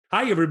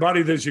Hi,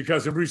 everybody. This is your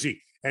cousin Bruce,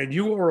 and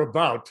you are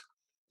about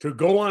to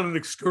go on an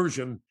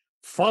excursion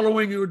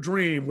following your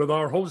dream with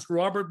our host,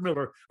 Robert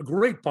Miller, a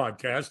great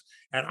podcast,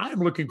 and I'm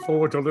looking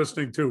forward to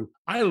listening to.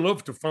 I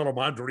love to follow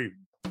my dream.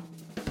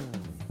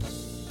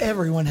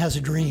 Everyone has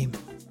a dream.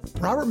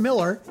 Robert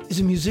Miller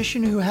is a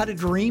musician who had a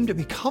dream to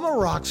become a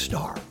rock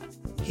star.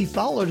 He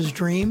followed his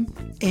dream,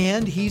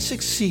 and he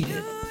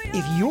succeeded.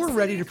 If you're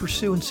ready to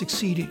pursue and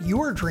succeed at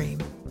your dream,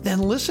 then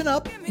listen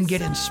up and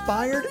get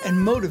inspired and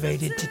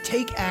motivated to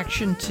take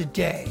action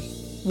today.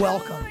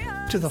 Welcome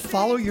to the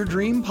Follow Your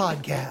Dream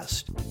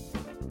podcast.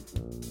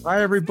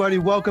 Hi, everybody.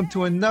 Welcome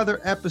to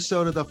another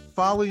episode of the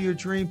Follow Your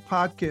Dream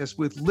podcast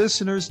with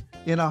listeners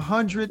in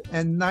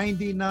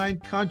 199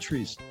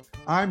 countries.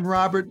 I'm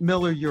Robert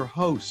Miller, your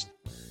host.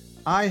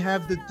 I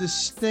have the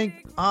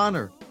distinct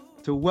honor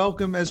to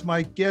welcome as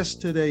my guest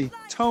today,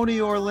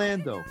 Tony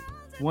Orlando,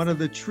 one of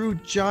the true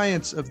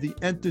giants of the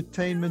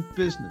entertainment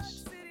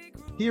business.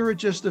 Here are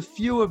just a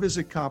few of his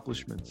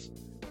accomplishments.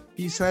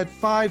 He's had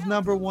 5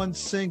 number 1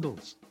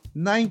 singles,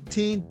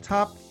 19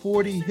 top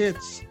 40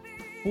 hits,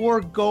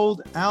 4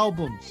 gold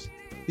albums.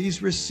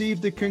 He's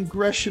received the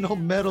Congressional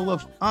Medal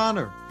of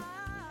Honor.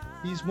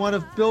 He's one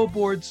of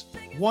Billboard's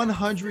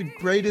 100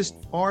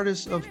 greatest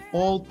artists of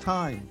all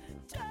time.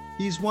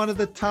 He's one of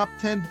the top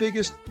 10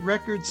 biggest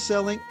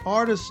record-selling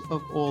artists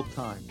of all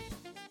time.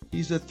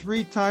 He's a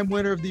 3-time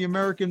winner of the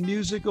American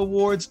Music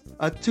Awards,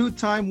 a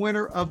 2-time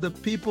winner of the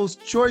People's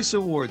Choice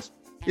Awards.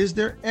 Is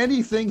there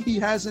anything he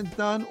hasn't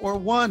done or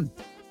won?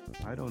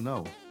 I don't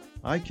know.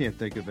 I can't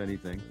think of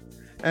anything.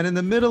 And in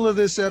the middle of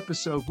this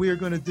episode, we are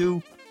going to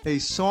do a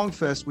song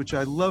fest, which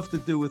I love to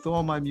do with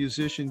all my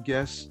musician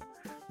guests,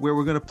 where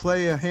we're going to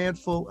play a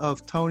handful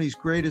of Tony's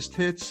greatest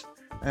hits,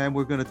 and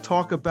we're going to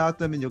talk about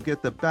them, and you'll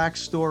get the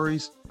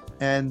backstories.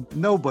 And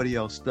nobody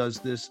else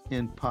does this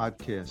in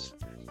podcasts.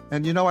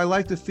 And you know, I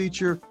like to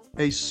feature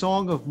a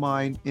song of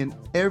mine in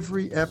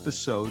every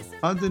episode,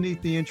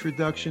 underneath the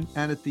introduction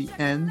and at the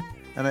end.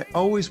 And I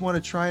always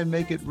want to try and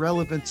make it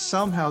relevant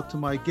somehow to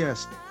my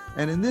guest.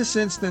 And in this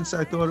instance,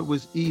 I thought it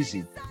was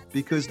easy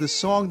because the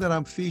song that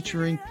I'm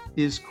featuring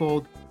is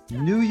called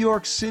New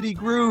York City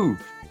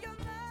Groove,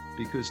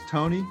 because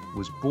Tony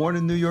was born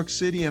in New York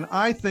City, and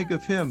I think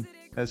of him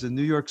as a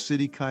New York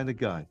City kind of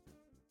guy.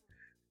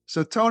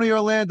 So Tony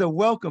Orlando,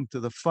 welcome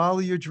to the Follow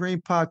Your Dream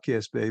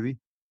podcast, baby.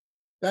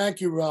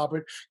 Thank you,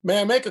 Robert. May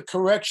I make a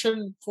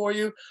correction for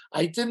you?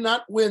 I did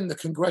not win the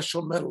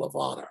Congressional Medal of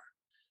Honor.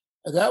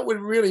 That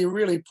would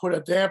really put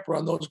a damper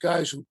on those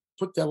guys who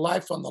put their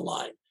life on the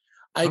line.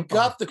 I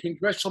got the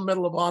Congressional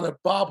Medal of Honor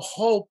Bob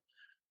Hope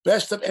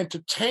Best of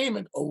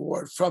Entertainment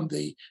Award from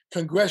the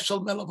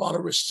Congressional Medal of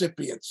Honor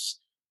recipients.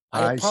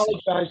 I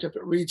apologize if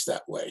it reads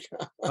that way.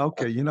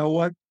 Okay, you know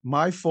what?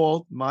 My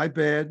fault, my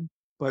bad.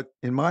 But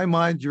in my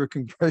mind, you're a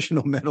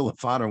Congressional Medal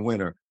of Honor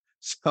winner.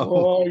 So,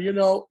 oh, you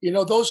know,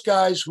 those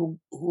guys who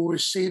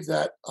received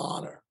that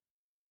honor,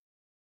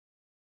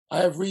 I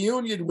have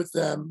reunited with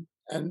them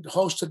and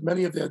hosted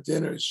many of their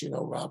dinners,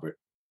 Robert.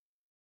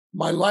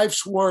 My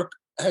life's work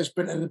has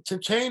been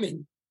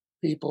entertaining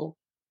people,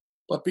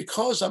 but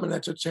because I'm an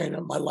entertainer,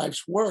 my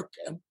life's work,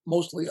 and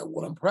mostly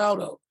what I'm proud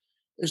of,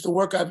 is the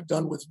work I've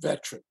done with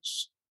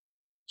veterans.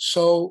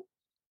 So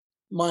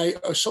my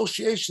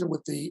association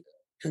with the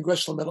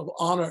Congressional Medal of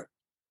Honor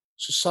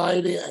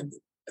Society and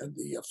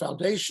the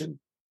foundation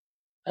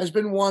has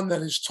been one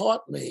that has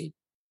taught me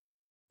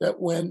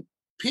that when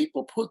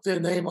people put their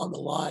name on the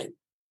line,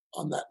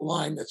 on that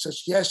line that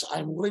says, yes,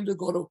 I'm willing to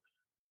go to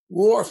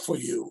war for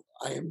you,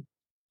 I am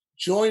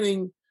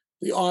joining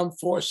the armed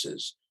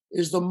forces,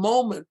 is the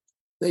moment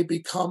they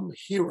become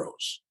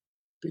heroes.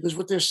 Because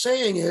what they're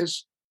saying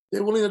is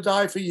they're willing to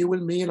die for you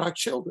and me and our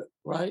children,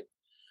 right?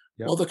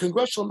 Yep. Well, the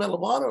Congressional Medal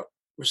of Honor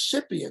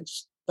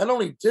recipients not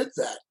only did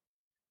that,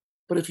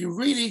 but if you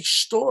read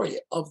each story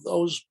of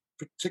those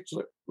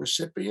particular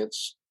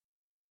recipients,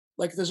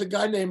 like there's a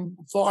guy named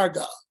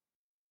Varga,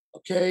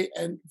 okay?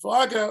 And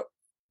Varga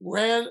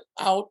ran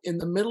out in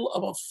the middle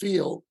of a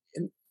field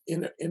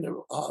in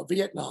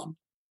Vietnam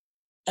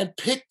and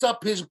picked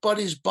up his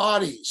buddies'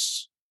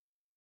 bodies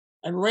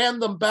and ran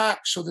them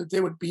back so that they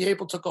would be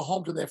able to go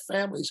home to their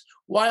families.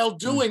 While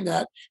doing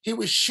that, he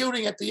was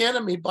shooting at the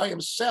enemy by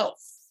himself.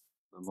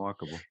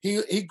 Remarkable.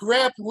 He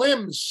grabbed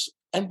limbs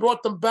and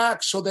brought them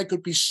back so they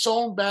could be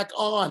sewn back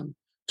on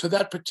to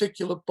that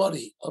particular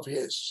buddy of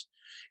his.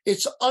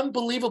 It's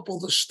unbelievable,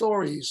 the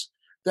stories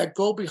that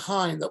go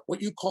behind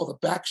what you call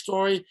the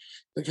backstory,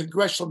 the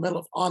Congressional Medal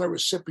of Honor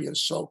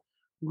recipients. So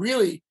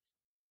really,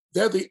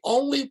 they're the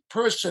only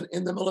person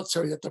in the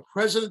military that the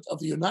President of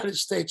the United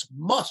States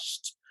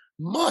must,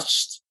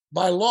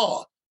 by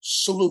law,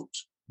 salute.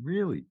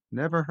 Really?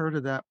 Never heard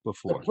of that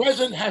before. The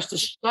President has to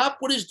stop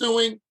what he's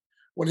doing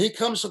when he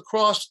comes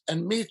across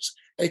and meets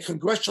a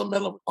Congressional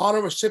Medal of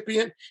Honor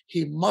recipient.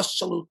 He must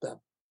salute them.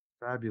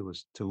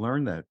 Fabulous to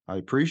learn that. I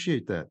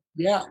appreciate that.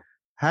 Yeah.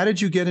 How did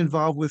you get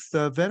involved with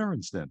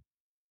veterans then?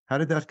 How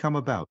did that come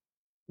about?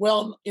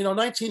 Well,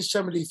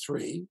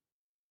 1973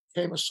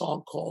 came a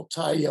song called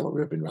Tie a Yellow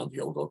Ribbon Around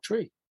the Old Oak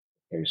Tree.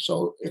 Okay,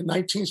 so in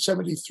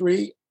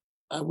 1973,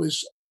 I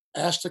was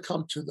asked to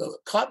come to the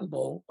Cotton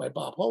Bowl by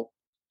Bob Hope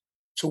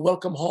to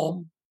welcome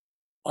home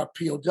our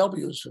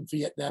POWs from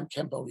Vietnam,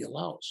 Cambodia,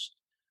 Laos.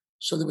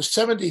 So there was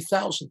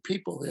 70,000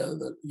 people there.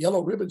 The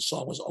Yellow Ribbon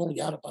song was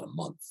only out about a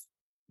month.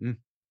 Mm.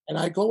 And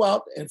I go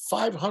out and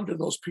 500 of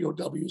those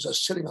POWs are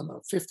sitting on the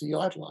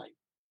 50-yard line.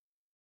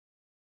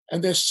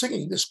 And they're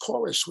singing this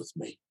chorus with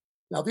me.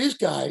 Now, these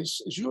guys,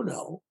 as you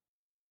know,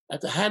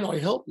 at the Hanoi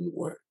Hilton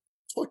were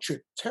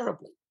tortured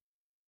terribly.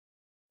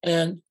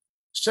 And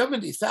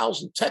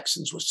 70,000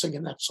 Texans were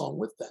singing that song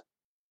with them.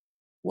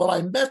 Well,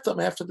 I met them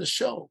after the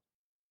show,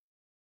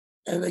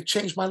 and they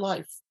changed my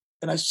life.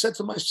 And I said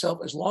to myself,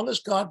 as long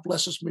as God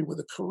blesses me with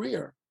a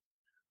career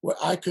where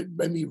I could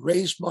maybe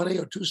raise money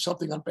or do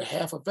something on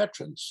behalf of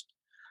veterans,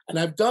 and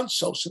I've done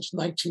so since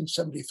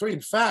 1973.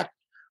 In fact,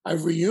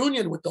 I've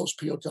reunion with those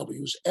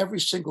POWs every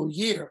single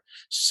year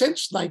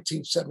since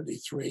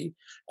 1973.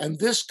 And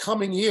this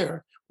coming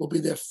year will be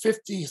their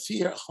 50th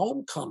year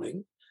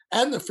homecoming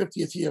and the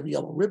 50th year of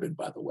Yellow Ribbon,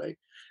 by the way.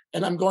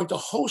 And I'm going to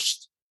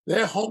host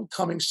their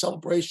homecoming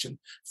celebration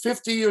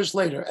 50 years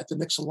later at the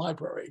Nixon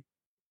Library.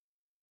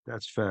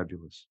 That's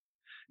fabulous.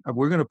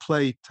 We're going to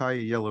play Tie a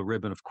Yellow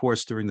Ribbon, of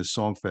course, during the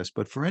Songfest.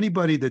 But for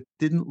anybody that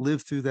didn't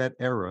live through that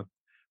era,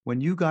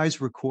 when you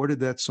guys recorded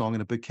that song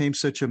and it became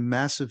such a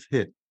massive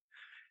hit,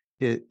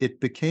 it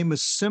became a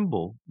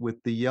symbol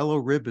with the yellow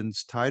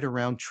ribbons tied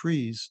around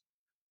trees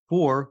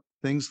for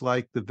things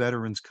like the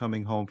veterans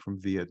coming home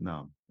from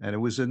Vietnam. And it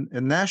was a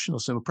national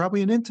symbol,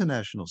 probably an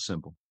international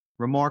symbol.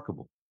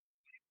 Remarkable.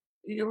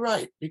 You're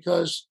right,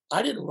 because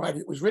I didn't write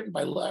it. It was written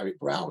by Larry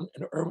Brown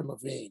and Irwin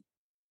Levine.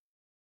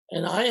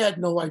 And I had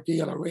no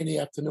idea on a rainy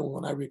afternoon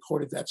when I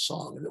recorded that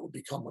song that it would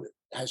become what it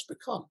has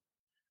become.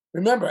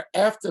 Remember,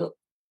 after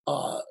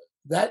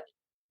that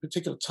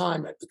particular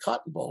time at the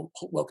Cotton Bowl,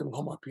 welcoming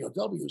home our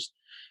POWs,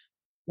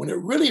 when it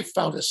really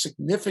found a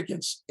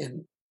significance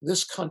in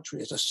this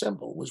country as a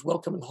symbol was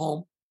welcoming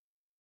home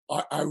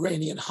our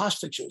Iranian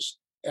hostages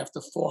after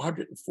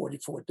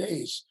 444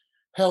 days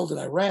held in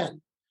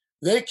Iran.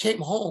 They came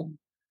home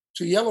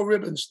to yellow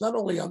ribbons, not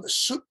only on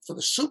for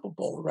the Super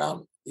Bowl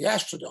around the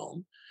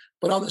Astrodome,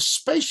 but on the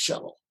space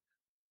shuttle.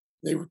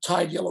 They were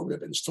tied yellow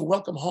ribbons to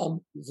welcome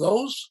home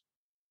those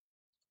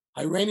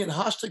Iranian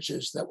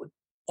hostages that were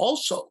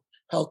also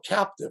held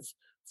captive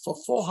for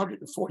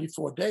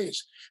 444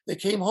 days. They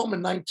came home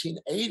in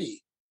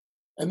 1980.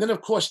 And then,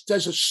 of course,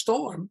 Desert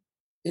Storm,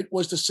 it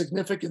was the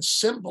significant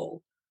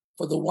symbol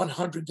for the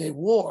 100-day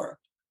war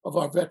of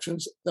our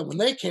veterans, that when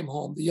they came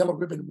home, the yellow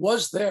ribbon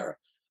was their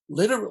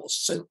literal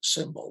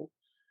symbol.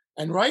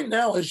 And right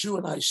now, as you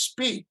and I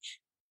speak,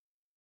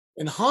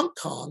 in Hong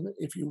Kong,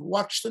 if you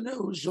watch the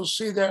news, you'll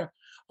see there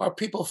are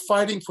people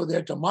fighting for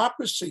their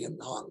democracy in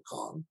Hong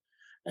Kong.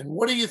 And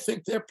what do you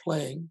think they're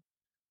playing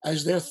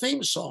as their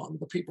theme song,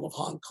 the people of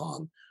Hong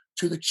Kong,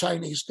 to the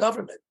Chinese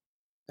government?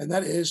 And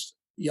that is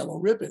Yellow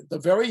Ribbon, the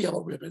very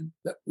yellow ribbon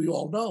that we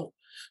all know.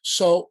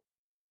 So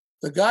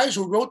the guys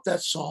who wrote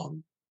that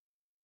song,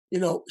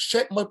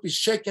 might be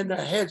shaking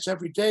their heads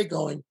every day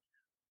going,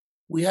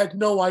 we had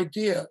no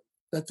idea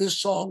that this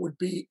song would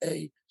be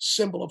a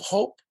symbol of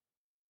hope,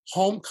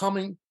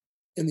 homecoming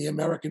in the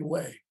American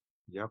way.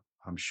 Yep,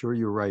 I'm sure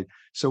you're right.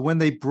 So when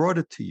they brought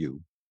it to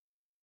you,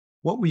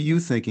 what were you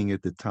thinking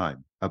at the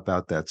time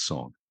about that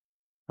song?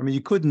 I mean,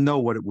 you couldn't know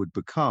what it would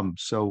become.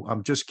 So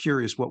I'm just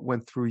curious what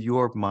went through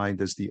your mind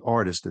as the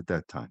artist at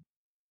that time.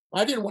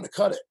 I didn't want to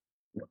cut it.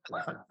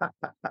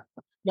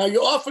 Now,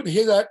 you often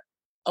hear that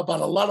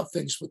about a lot of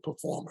things with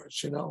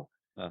performers,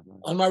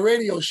 On my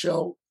radio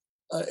show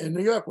in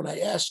New York, when I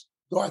asked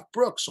Garth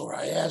Brooks or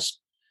I asked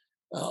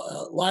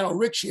Lionel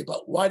Richie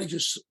about why did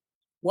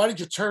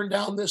you turn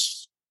down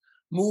this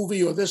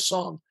movie or this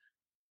song,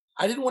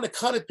 I didn't want to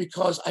cut it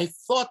because I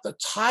thought the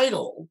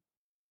title,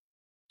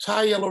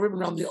 Tie a Yellow Ribbon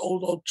Around the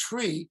Old Oak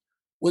Tree,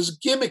 was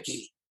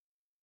gimmicky.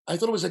 I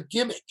thought it was a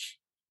gimmick.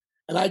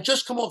 And I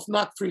just come off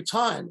Knock 3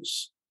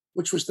 Times,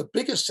 which was the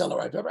biggest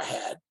seller I've ever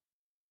had,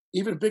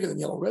 even bigger than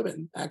Yellow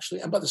Ribbon,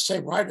 actually, and by the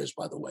same writers,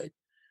 by the way.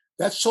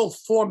 That sold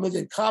 4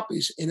 million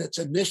copies in its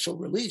initial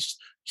release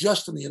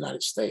just in the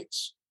United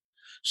States.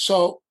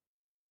 So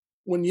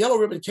when Yellow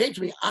Ribbon came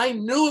to me, I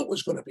knew it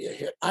was going to be a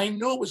hit. I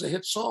knew it was a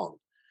hit song.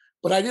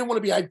 But I didn't want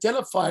to be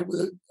identified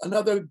with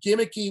another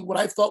gimmicky, what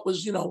I thought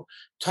was,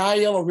 tie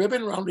a yellow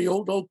ribbon around the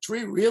old oak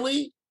tree.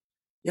 Really?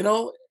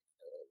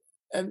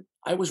 And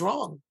I was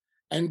wrong.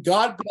 And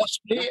God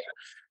blessed me.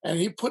 And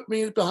he put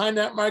me behind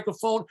that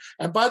microphone.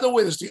 And by the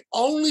way, this is the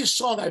only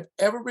song I've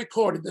ever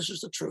recorded. This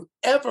is the truth,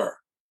 ever.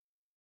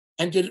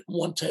 And did it in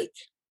one take.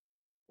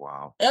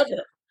 Wow.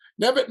 Ever.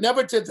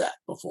 Never did that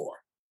before.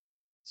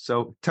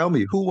 So tell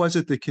me, who was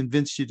it that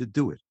convinced you to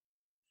do it?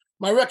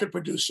 My record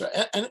producer,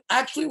 and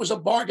actually it was a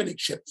bargaining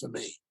chip for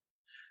me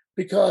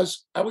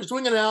because I was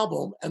doing an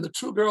album and the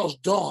two girls,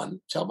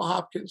 Dawn, Thelma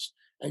Hopkins,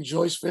 and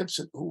Joyce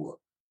Vincent, who were,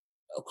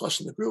 of course,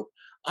 in the group,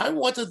 I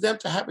wanted them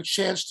to have a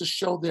chance to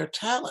show their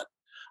talent.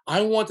 I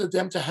wanted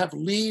them to have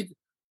lead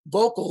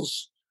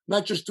vocals,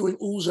 not just doing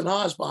oohs and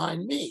ahs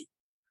behind me.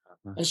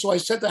 And so I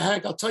said to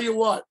Hank, I'll tell you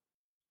what,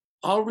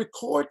 I'll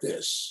record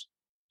this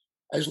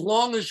as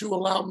long as you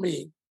allow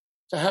me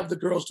to have the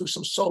girls do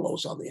some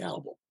solos on the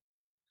album.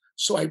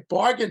 So I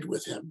bargained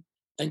with him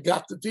and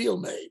got the deal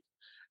made.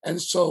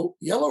 And so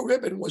Yellow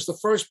Ribbon was the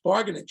first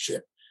bargaining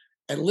chip.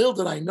 And little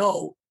did I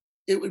know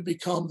it would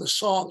become the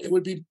song. It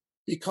would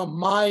become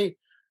my,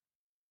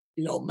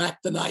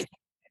 Mac the Night,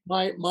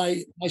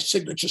 my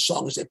signature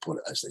song, as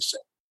they say.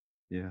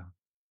 Yeah.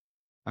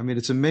 I mean,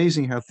 it's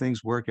amazing how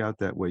things work out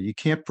that way. You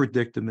can't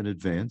predict them in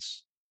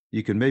advance.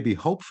 You can maybe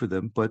hope for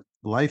them, but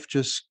life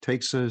just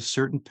takes a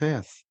certain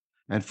path.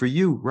 And for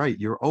you, right,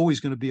 you're always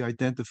going to be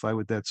identified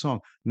with that song.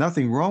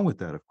 Nothing wrong with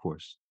that, of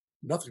course.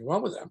 Nothing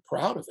wrong with it. I'm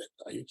proud of it.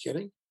 Are you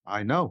kidding?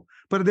 I know.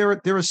 But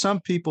there are some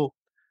people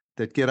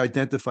that get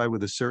identified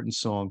with a certain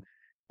song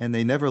and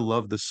they never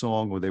loved the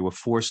song or they were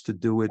forced to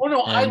do it. Oh,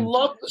 no, I and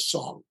love the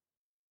song.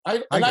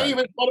 I got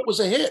even it. thought it was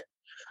a hit.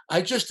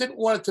 I just didn't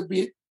want it to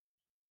be,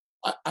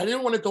 I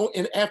didn't want to go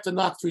in after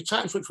Knock Three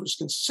Times, which was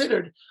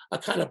considered a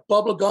kind of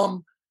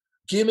bubblegum,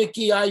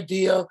 gimmicky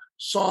idea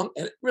song,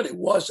 and it really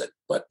wasn't.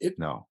 But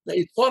No.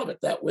 they thought of it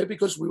that way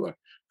because we were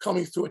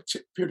coming through a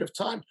period of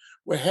time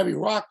where heavy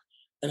rock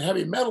and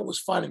heavy metal was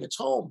finding its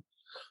home.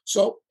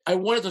 So I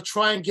wanted to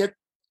try and get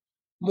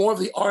more of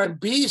the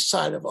R&B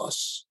side of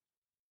us.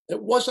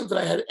 It wasn't that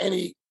I had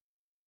any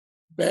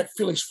bad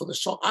feelings for the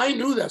song. I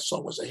knew that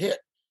song was a hit.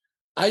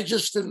 I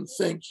just didn't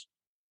think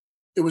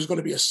it was going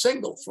to be a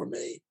single for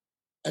me.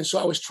 And so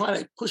I was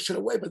trying to push it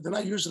away, but then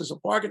I used it as a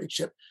bargaining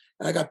chip,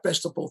 and I got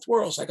best of both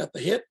worlds. I got the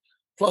hit,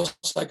 plus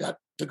I got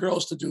the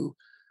girls to do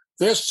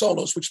their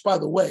solos, which, by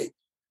the way,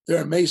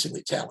 they're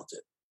amazingly talented.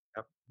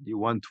 Yep. You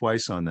won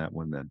twice on that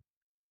one then.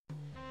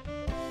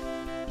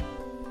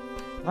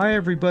 Hi,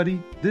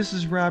 everybody. This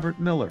is Robert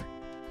Miller.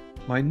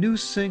 My new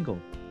single,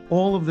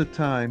 All of the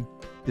Time,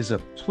 is a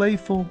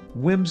playful,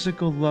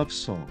 whimsical love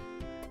song.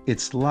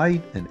 It's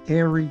light and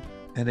airy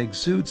and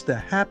exudes the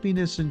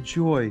happiness and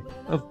joy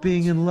of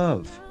being in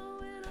love.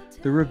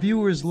 The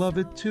reviewers love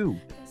it too.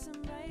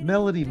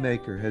 Melody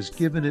Maker has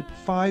given it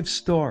 5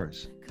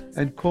 stars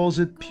and calls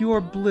it pure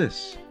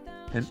bliss,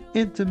 an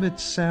intimate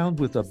sound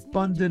with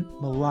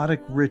abundant melodic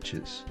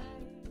riches.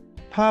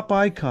 Pop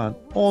Icon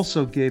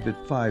also gave it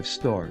 5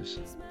 stars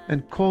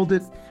and called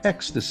it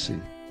ecstasy.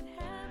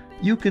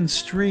 You can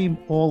stream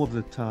All of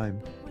the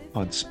Time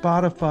on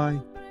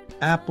Spotify,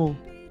 Apple,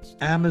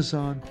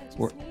 Amazon,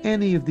 or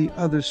any of the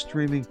other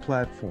streaming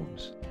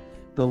platforms.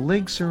 The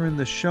links are in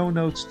the show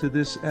notes to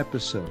this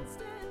episode,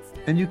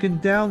 and you can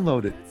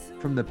download it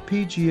from the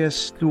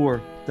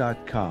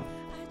pgsstore.com.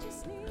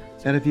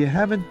 And if you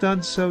haven't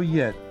done so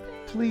yet,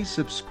 please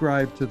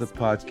subscribe to the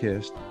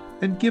podcast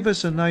and give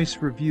us a nice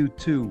review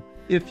too,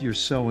 if you're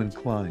so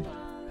inclined.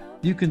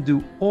 You can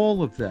do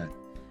all of that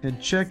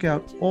and check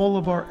out all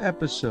of our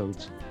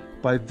episodes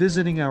by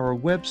visiting our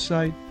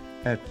website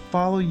at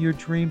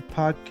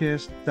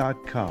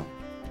followyourdreampodcast.com.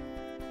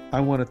 I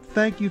want to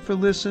thank you for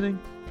listening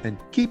and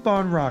keep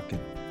on rocking.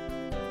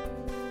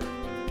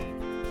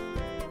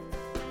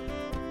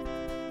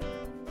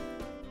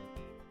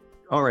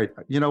 All right.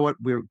 You know what?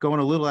 We're going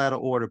a little out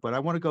of order, but I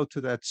want to go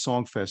to that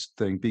Songfest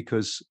thing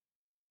because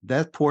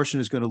that portion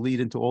is going to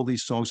lead into all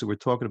these songs that we're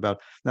talking about.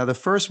 Now, the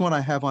first one I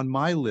have on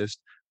my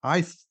list,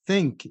 I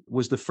think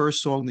was the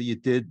first song that you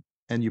did,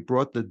 and you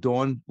brought the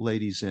Dawn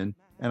ladies in,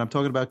 and I'm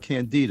talking about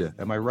Candida.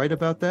 Am I right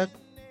about that?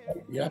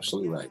 You're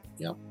absolutely right.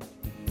 Yep.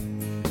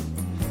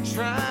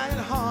 Trying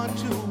hard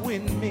to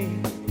win me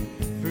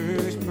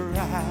first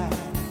prize.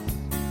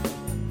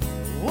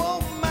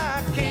 Oh,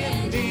 my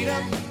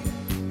Candida,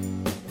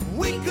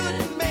 we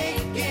could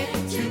make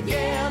it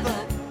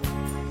together.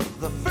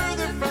 The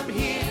further from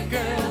here,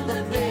 girl,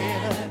 the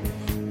better.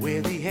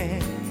 Where the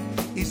air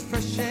is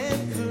fresh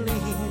and clean.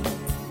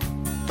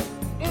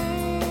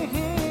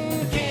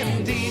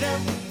 Candida,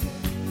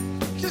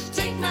 just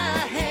take my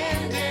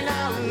hand and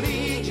I'll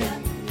lead you.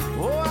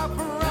 Oh, I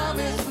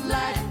promise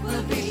life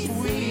will be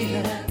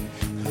sweeter,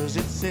 'cause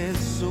it says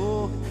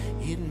so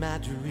in my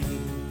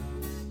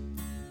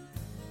dreams.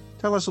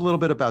 Tell us a little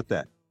bit about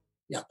that.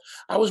 Yeah.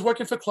 I was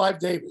working for Clive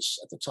Davis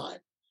at the time.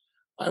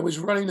 I was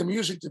running the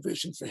music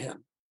division for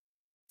him.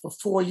 For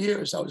 4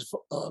 years, I was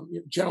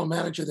general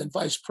manager, then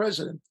vice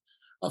president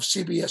of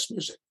CBS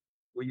Music.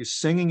 Were you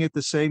singing at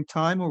the same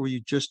time, or were you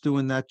just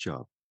doing that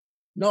job?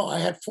 No, I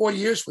had 4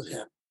 years with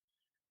him.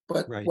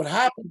 But Right. what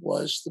happened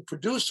was the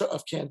producer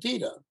of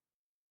Candida,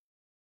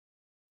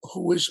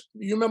 who was,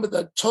 you remember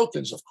the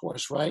Tokens, of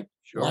course, right?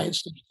 Sure.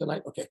 Lions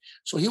Tonight. Okay.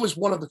 So he was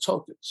one of the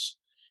Tokens.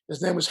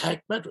 His name was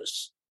Hank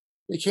Medras.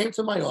 He came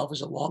to my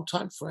office, a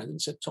longtime friend,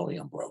 and said, Tony,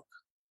 I'm broke.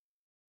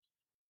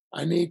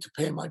 I need to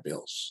pay my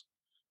bills.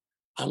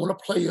 I want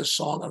to play your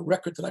song, a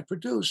record that I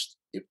produced.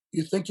 If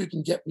you think you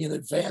can get me an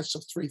advance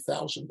of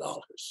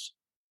 $3,000.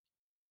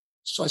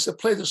 So I said,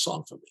 play the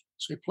song for me.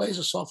 So he plays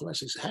the song for me. I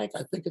said, Hank,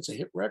 I think it's a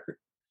hit record.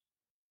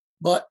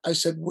 But I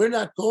said, we're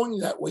not going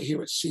that way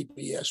here at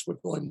CBS. We're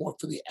going more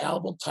for the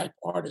album type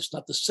artist,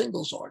 not the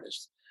singles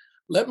artist.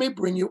 Let me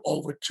bring you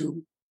over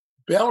to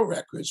Bell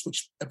Records,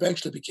 which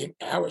eventually became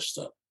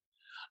Arista.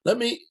 Let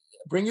me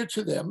bring you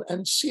to them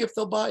and see if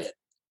they'll buy it.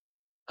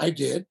 I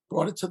did,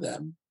 brought it to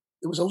them.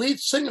 there was a lead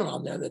singer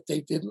on there that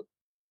they didn't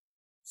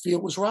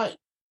feel was right.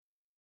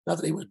 Not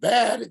that he was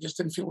bad, it just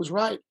didn't feel was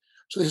right.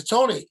 So they said,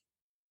 Tony,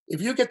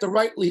 if you get the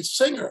right lead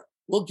singer,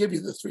 we'll give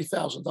you the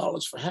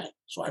 $3,000 for Hank.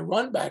 So I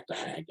run back to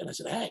Hank and I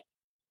said, Hank,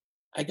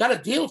 I got a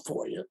deal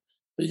for you,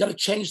 but you got to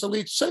change the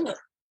lead singer.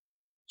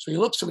 So he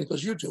looks at me and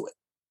goes, you do it.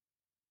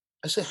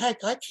 I said, Hank,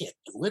 I can't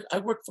do it. I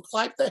work for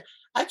Clive Day.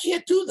 I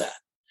can't do that.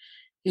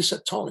 He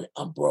said, Tony,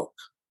 I'm broke.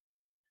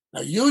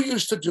 Now, you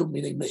used to do,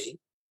 meaning me,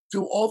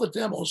 do all the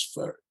demos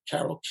for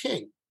Carole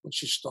King when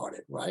she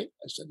started, right?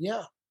 I said,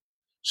 yeah.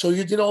 So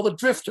you did all the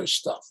Drifter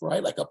stuff,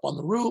 right? Like Up on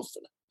the Roof?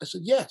 I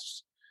said,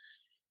 yes.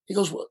 He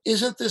goes, well,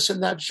 isn't this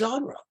in that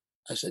genre?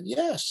 I said,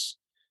 yes.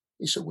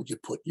 He said, would you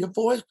put your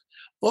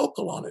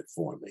vocal on it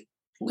for me,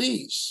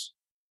 please?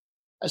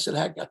 I said,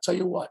 Hank, I'll tell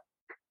you what.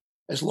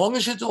 As long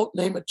as you don't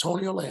name it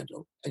Tony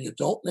Orlando and you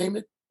don't name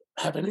it,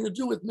 have anything to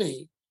do with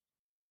me,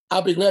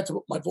 I'll be glad to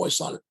put my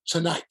voice on it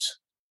tonight.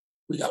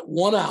 We got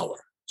 1 hour.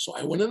 So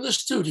I went in the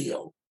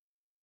studio.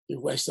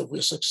 I said,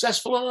 we're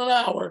successful in an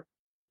hour.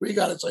 We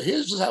got it. So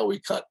here's how we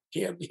cut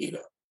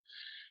Candida.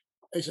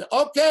 They said,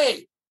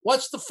 okay,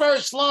 what's the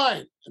first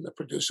line? And the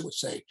producer would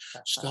say,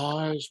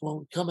 stars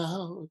won't come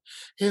out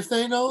if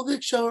they know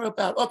that you're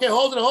about. Okay,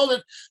 hold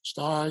it.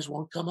 Stars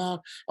won't come out.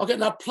 Okay,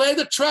 now play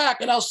the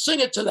track and I'll sing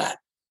it to that.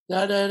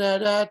 Da, da, da,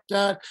 da,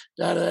 da,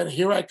 da, da.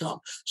 Here I come.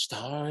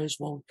 Stars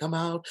won't come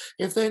out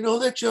if they know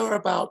that you're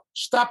about.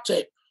 Stop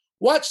tape.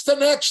 What's the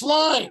next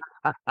line?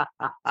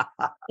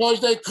 Because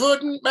they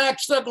couldn't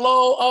match the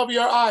glow of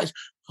your eyes.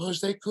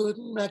 Because they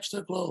couldn't match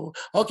the glow.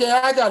 Okay,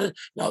 I got it.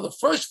 Now, the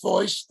first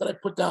voice that I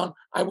put down,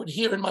 I would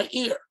hear in my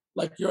ear,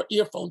 like your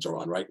earphones are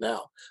on right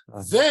now.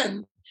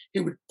 Then he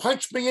would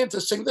punch me in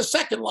to sing the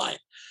second line.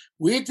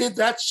 We did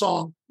that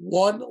song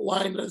one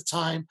line at a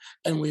time,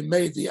 and we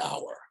made the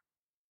hour.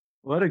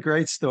 What a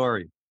great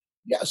story.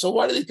 Yeah, so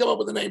why did he come up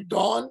with the name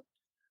Dawn?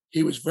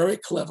 He was very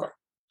clever.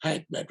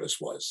 Hank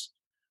Medras was.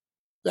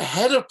 The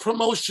head of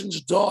promotion's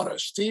daughter,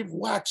 Steve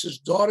Wax's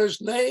daughter's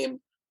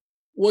name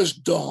was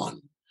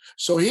Dawn.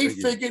 So he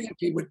figured if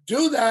he would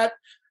do that,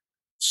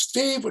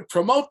 Steve would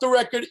promote the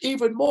record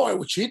even more,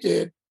 which he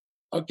did.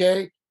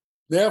 Okay.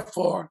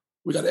 Therefore,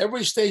 we got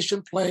every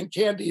station playing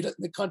Candida in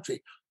the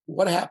country.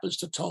 What happens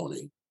to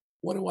Tony?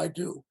 What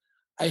do?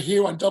 I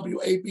hear on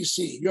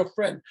WABC, your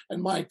friend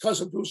and my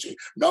cousin Brucey,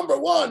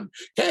 #1,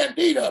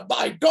 Candida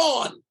by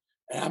Dawn.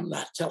 And I'm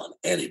not telling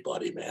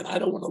anybody, man. I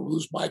don't want to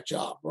lose my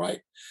job,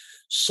 right?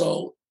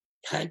 So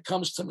Hank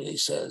comes to me and he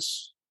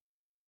says,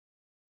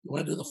 you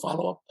want to do the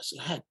follow-up? I said,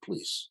 Hank,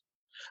 please.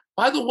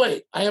 By the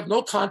way, I have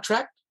no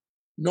contract,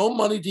 no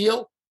money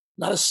deal,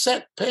 not a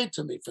cent paid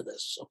to me for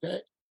this,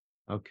 okay?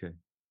 Okay.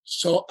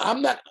 So I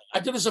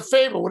did as a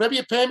favor. Whatever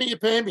you pay me,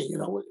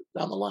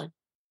 down the line.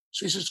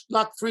 So he says,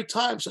 knock 3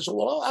 times. I said,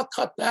 well, I'll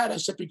cut that. I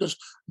said, because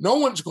no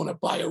one's going to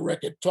buy a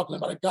record talking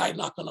about a guy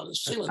knocking on the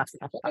ceiling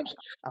 3 times.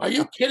 Are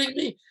you kidding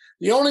me?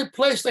 The only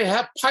place they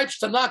have pipes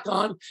to knock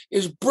on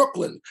is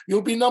Brooklyn.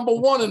 You'll be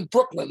 #1 in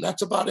Brooklyn.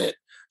 That's about it.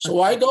 So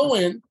I go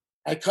in,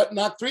 I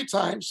knock 3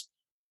 times,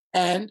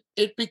 and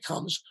it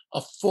becomes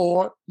a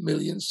 4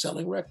 million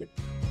selling record.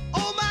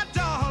 Oh, my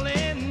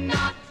darling,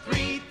 knock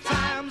 3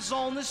 times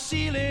on the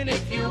ceiling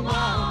if you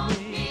want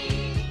me.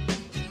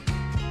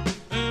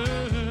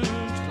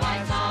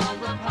 Twice on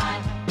the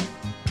pipe.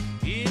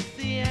 If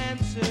the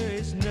answer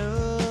is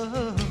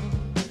no,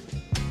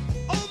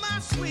 oh, my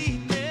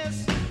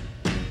sweetness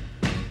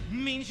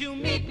means you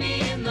meet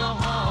me in the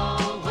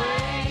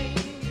hallway.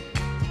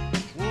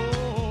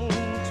 Whoa,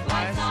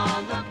 twice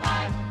on the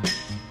pipe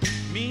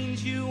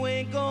means you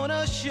ain't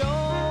gonna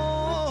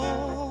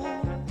show.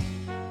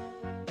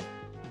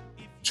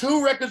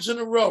 2 records in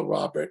a row,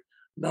 Robert,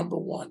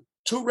 #1.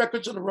 2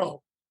 records in a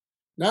row.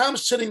 Now I'm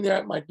sitting there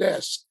at my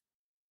desk,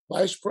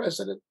 vice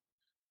president,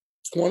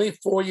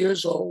 24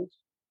 years old.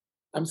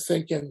 I'm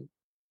thinking,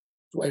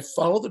 do I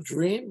follow the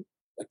dream,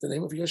 like the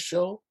name of your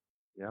show?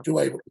 Yeah. Do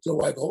I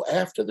go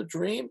after the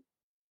dream?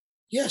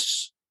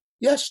 Yes,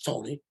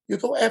 Tony, you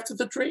go after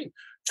the dream.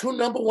 2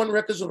 #1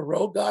 records in a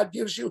row God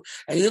gives you,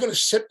 and you're going to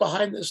sit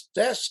behind this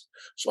desk.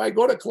 So I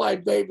go to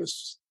Clive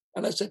Davis,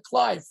 and I said,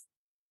 Clive,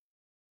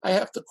 I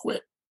have to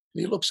quit.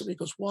 And he looks at me and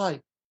goes,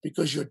 why?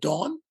 Because you're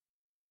Dawn?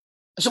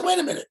 I said, wait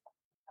a minute.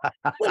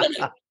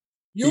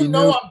 You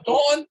know I'm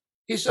Dawn?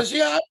 He says,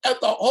 yeah,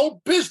 the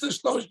whole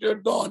business knows you're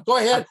Dawn. Go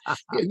ahead.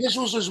 And this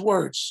was his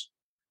words.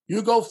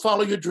 You go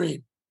follow your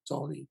dream,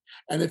 Tony.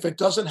 And if it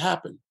doesn't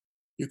happen,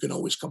 you can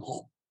always come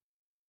home.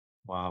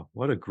 Wow.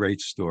 What a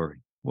great story.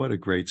 What a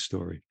great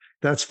story.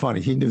 That's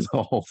funny. He knew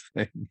the whole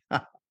thing.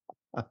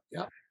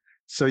 Yeah.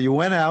 So you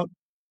went out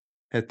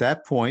at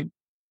that point,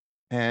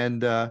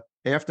 and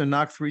after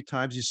Knock 3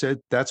 times, you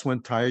said that's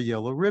when Tie a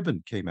Yellow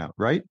Ribbon came out,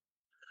 right?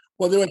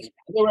 Well, there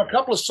were a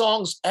couple of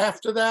songs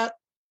after that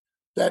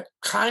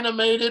kind of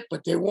made it,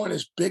 but they weren't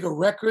as big a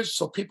records,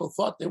 so people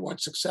thought they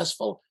weren't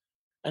successful.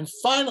 And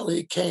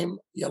finally came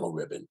Yellow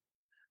Ribbon.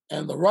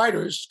 And the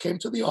writers came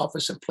to the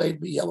office and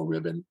played me Yellow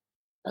Ribbon.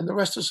 And the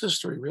rest is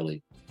history,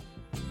 really.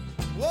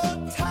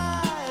 Whoa,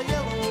 tie a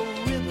yellow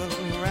ribbon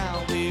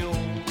around the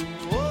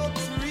old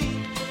tree.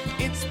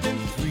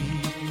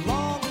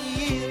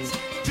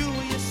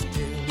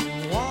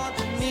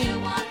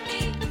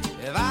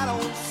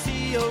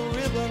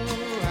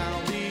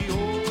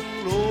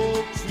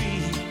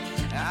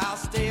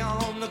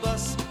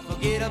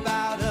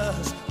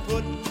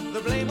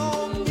 the blame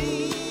on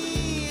me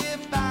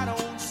if I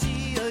don't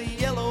see a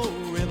yellow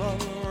ribbon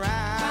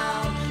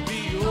around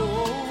the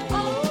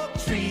old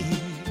tree.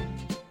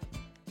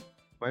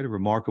 Quite a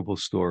remarkable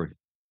story,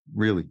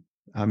 really.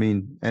 I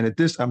mean, and at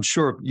this, I'm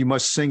sure you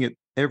must sing it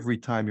every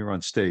time you're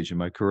on stage.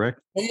 Am I correct?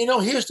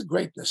 And here's the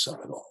greatness of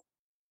it all.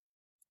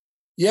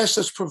 Yes,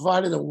 it's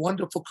provided a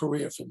wonderful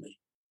career for me.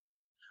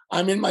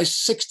 I'm in my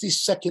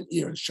 62nd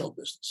year in show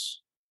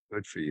business.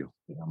 Good for you.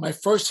 My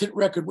first hit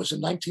record was in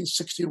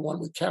 1961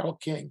 with Carole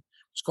King.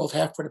 It's called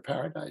Halfway to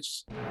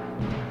Paradise.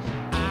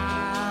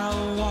 I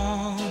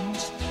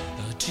want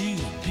to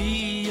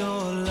be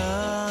your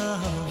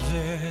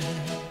lover,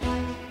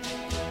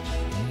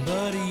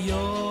 but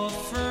your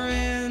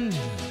friend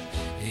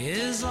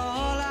is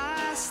all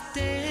I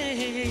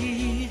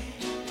stay.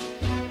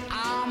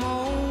 I'm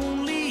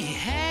only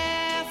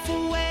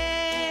halfway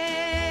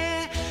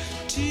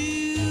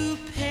to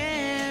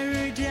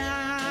paradise,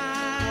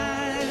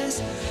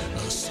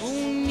 so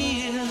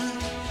near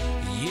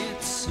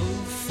yet so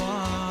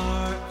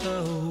far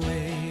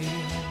away.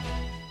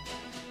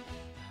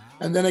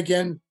 And then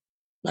again,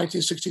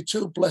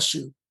 1962, Bless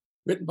You,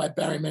 written by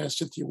Barry Mann and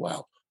Cynthia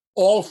Wilde.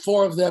 All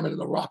four of them are in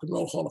the Rock and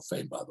Roll Hall of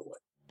Fame, by the way.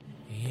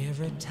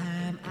 Every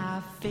time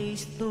I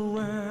faced the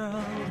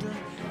world,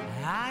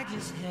 I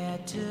just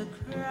had to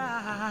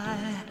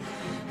cry.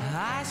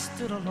 I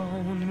stood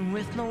alone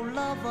with no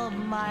love of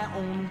my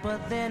own,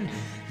 but then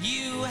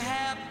you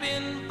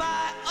happened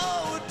by.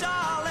 Oh,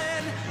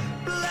 darling,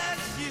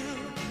 bless you,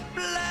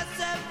 bless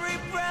every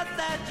breath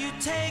that you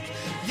take.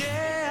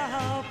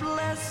 Yeah,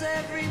 bless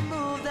every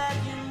move that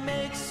you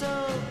make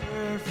so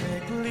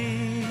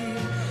perfectly.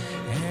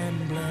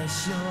 And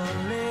bless your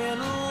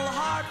little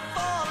heart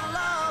for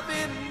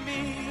loving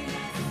me.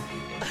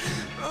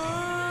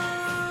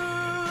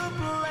 Oh,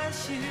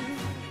 bless you,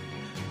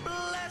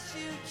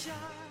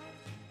 child.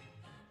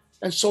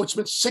 And so it's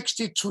been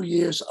 62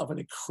 years of an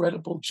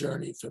incredible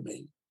journey for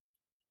me.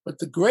 But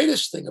the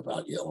greatest thing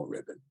about Yellow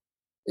Ribbon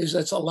is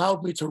that it's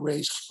allowed me to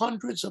raise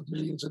hundreds of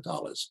millions of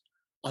dollars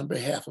on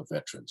behalf of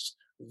veterans.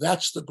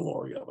 That's the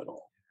glory of it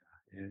all.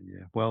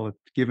 Yeah. Well,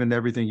 given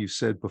everything you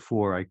said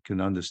before, I can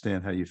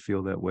understand how you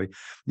feel that way.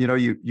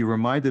 You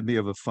reminded me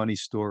of a funny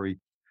story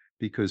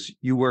because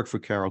you work for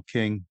Carole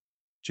King.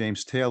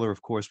 James Taylor,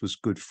 of course, was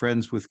good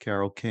friends with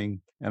Carole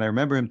King. And I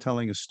remember him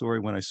telling a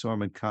story when I saw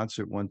him in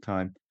concert one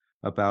time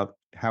about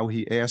how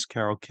he asked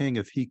Carole King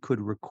if he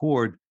could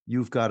record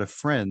You've Got a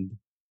Friend,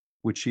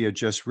 which he had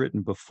just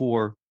written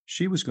before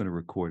she was going to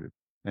record it.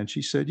 And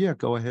she said, yeah,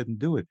 go ahead and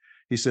do it.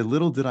 He said,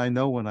 little did I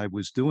know when I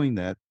was doing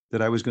that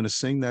I was going to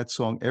sing that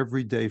song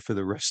every day for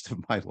the rest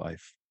of my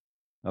life.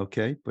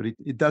 Okay. But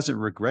it doesn't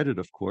regret it,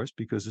 of course,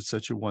 because it's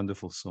such a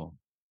wonderful song.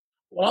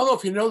 Well, I don't know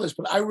if you know this,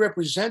 but I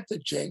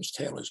represented James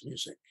Taylor's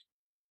music.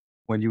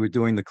 When you were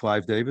doing the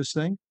Clive Davis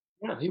thing?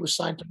 Yeah, he was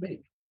signed to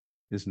me.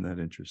 Isn't that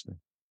interesting?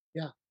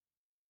 Yeah.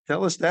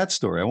 Tell us that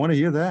story. I want to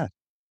hear that.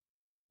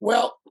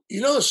 Well,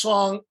 you know the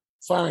song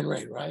Fire and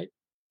Rain, right?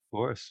 Of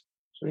course.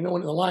 So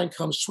when the line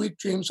comes, sweet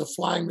dreams of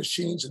flying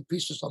machines and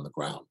pieces on the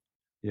ground.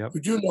 Yep.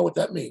 You do know what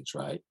that means,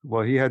 right?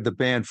 Well, he had the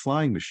band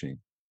Flying Machine.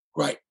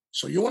 Right.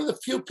 So you're one of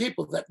the few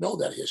people that know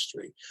that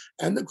history.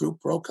 And the group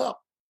broke up,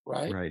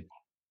 right? Right.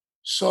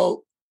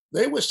 So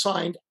they were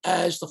signed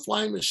as the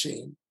Flying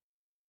Machine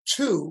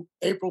to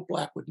April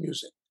Blackwood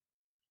Music.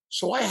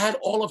 So I had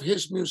all of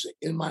his music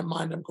in my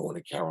mind. I'm going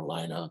to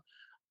Carolina,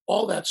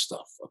 all that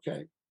stuff,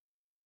 okay?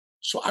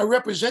 So I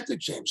represented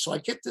James. So I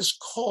get this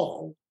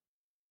call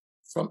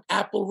from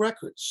Apple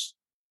Records.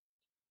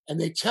 And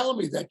they tell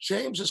me that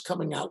James is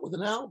coming out with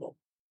an album.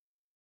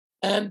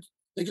 And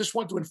they just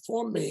want to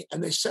inform me.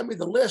 And they send me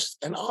the list.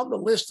 And on the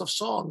list of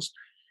songs,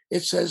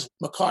 it says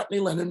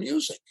McCartney Lennon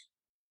Music.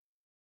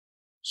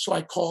 So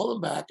I called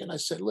them back and I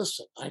said,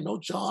 listen, I know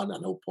John, I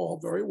know Paul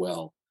very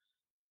well.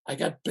 I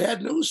got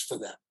bad news for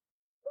them.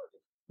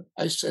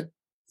 I said,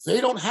 they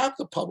don't have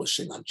the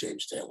publishing on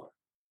James Taylor.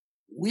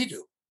 We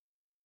do.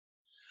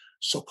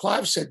 So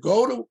Clive said,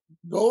 go to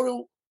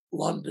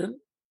London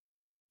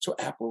to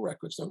Apple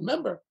Records. Now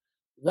remember,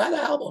 that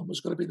album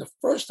was going to be the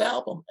first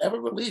album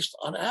ever released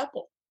on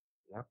Apple.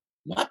 Yep.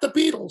 Not the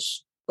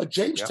Beatles, but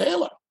James Yep.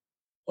 Taylor.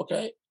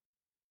 Okay.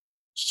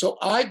 So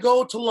I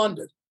go to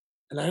London,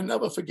 and I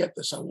never forget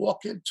this. I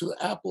walk into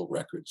Apple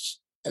Records,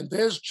 and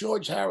there's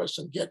George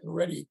Harrison getting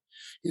ready.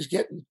 He's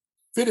getting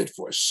fitted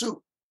for a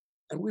suit,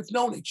 and we've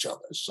known each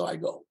other. So I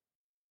go,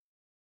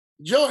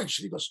 George,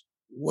 he goes,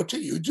 what are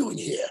you doing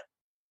here?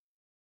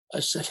 I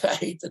said, I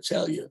hate to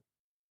tell you.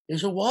 He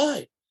said,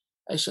 why?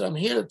 I said, I'm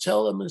here to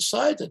tell them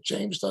inside that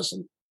James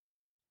doesn't,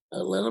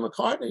 Lennon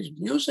McCartney's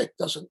music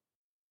doesn't.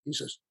 He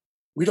says,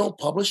 we don't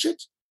publish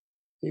it?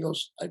 He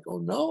goes, I go,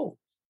 no.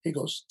 He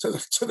goes to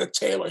the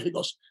Taylor. He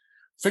goes,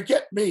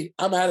 forget me.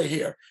 I'm out of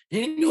here.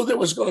 He knew there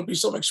was going to be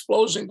some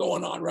explosion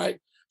going on, right?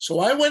 So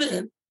I went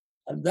in,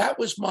 and that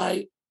was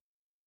my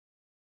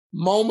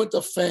moment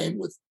of fame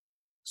with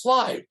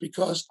Clive,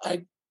 because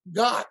I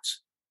got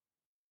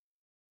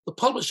the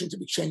publishing to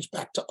be changed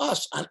back to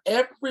us on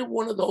every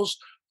one of those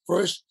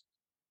first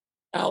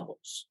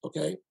albums,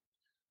 okay?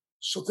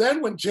 So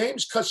then when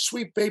James cut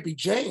Sweet Baby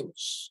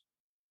James,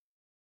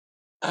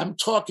 I'm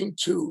talking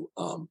to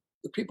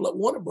the people at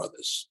Warner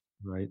Brothers.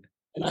 Right.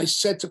 And I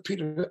said to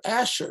Peter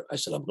Asher, I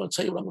said, I'm going to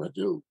tell you what I'm going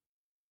to do.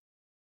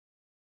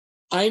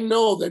 I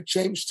know that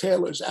James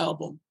Taylor's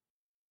album,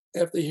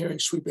 after hearing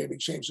Sweet Baby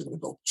James, is going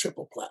to go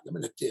triple platinum,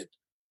 and it did.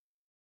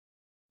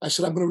 I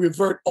said, I'm going to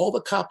revert all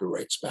the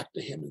copyrights back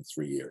to him in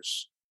 3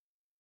 years.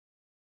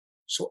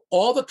 So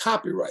all the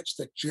copyrights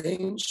that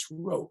James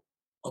wrote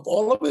of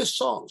all of his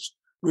songs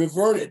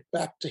reverted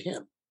back to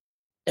him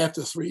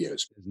after 3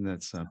 years. Isn't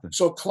that something?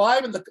 So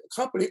Clive and the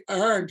company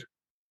earned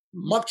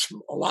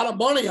a lot of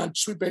money on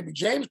Sweet Baby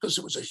James because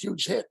it was a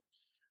huge hit.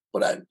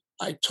 But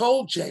I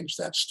told James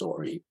that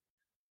story,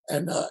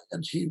 and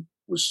he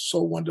was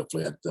so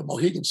wonderfully at the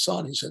Mohegan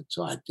Sun. He said,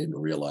 I didn't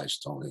realize,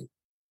 Tony,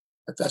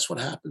 that that's what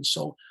happened.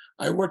 So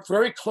I worked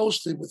very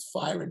closely with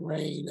Fire and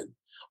Rain and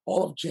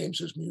all of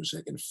James's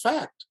music. In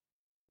fact,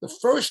 the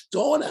first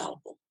Dawn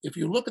album, if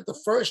you look at the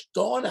first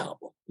Dawn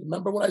album,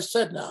 remember what I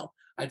said now?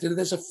 I did it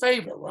as a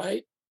favor,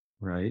 right?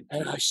 Right.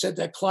 And I said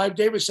that Clive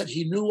Davis said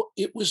he knew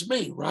it was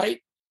me,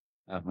 right?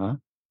 Uh-huh.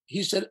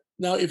 He said,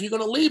 now, if you're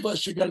going to leave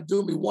us, you got to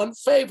do me one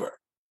favor.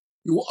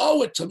 You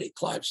owe it to me,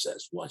 Clive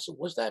says. Well, I said,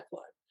 what's that,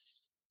 Clive?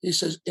 He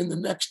says, in the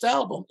next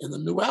album, in the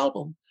new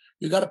album,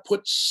 you got to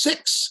put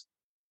 6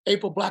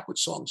 April Blackwood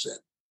songs in.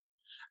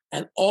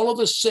 And all of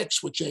the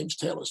 6 were James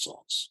Taylor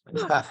songs.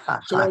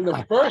 So in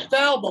the first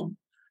album,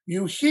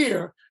 you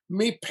hear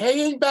me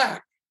paying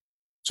back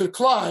to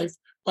Clive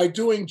by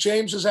doing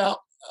James's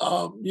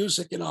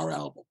music in our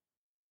album.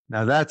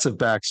 Now that's a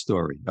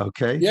backstory.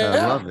 Okay. Yeah.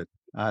 I love it.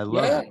 I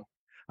love it.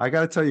 I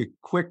got to tell you a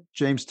quick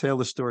James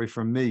Taylor story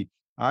from me.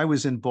 I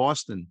was in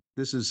Boston.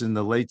 This is in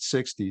the late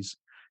 60s.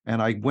 And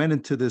I went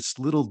into this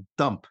little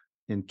dump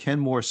in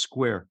Kenmore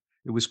Square.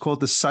 It was called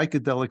the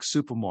Psychedelic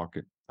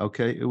Supermarket.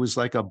 Okay. It was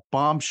like a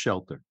bomb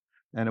shelter.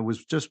 And it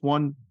was just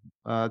one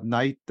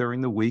night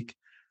during the week.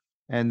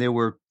 And there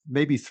were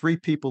maybe 3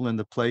 people in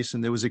the place.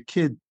 And there was a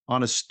kid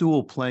on a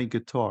stool playing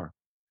guitar.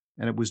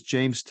 And it was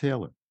James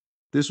Taylor.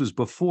 This was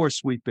before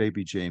Sweet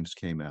Baby James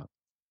came out.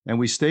 And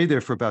we stayed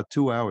there for about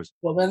 2 hours.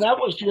 Well, then that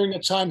was during the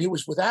time he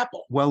was with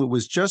Apple. Well, it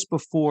was just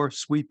before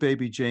Sweet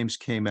Baby James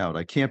came out.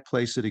 I can't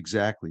place it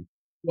exactly.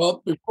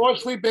 Well, before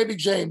Sweet Baby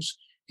James,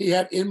 he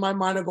had In My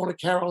Mind I'm Going to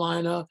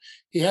Carolina.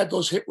 He had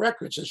those hit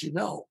records, as you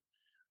know.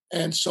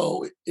 And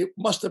so it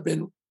must have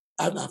been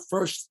on our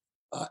first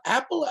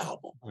Apple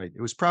album. Right.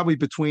 It was probably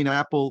between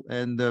Apple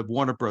and the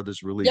Warner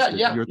Brothers release.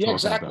 Yeah, you're talking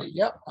exactly.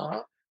 about.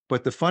 Yeah.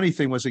 But the funny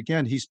thing was,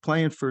 again, he's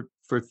playing for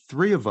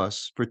 3 of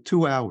us for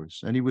 2 hours,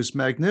 and he was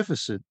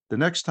magnificent. The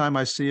next time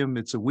I see him,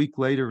 it's a week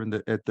later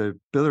at the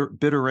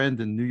bitter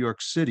end in New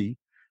York City,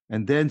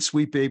 and then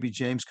Sweet Baby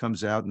James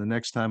comes out, and the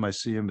next time I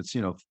see him, it's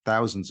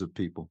thousands of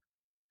people.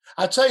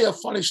 I'll tell you a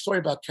funny story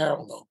about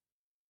Carol, though.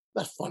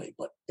 Not funny,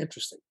 but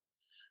interesting.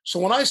 So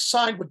when I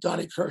signed with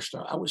Donnie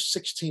Kirshner, I was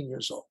 16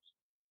 years old.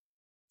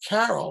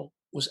 Carol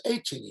was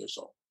 18 years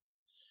old.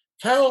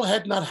 Carol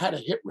had not had a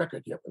hit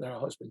record yet with her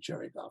husband,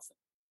 Jerry Goffin.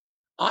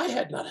 I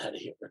had not had a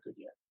hit record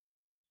yet.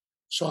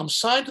 So I'm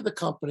signed to the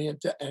company,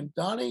 and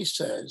Donnie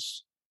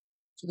says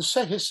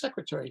to his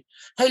secretary,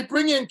 hey,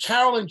 bring in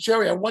Carol and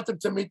Jerry. I want them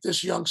to meet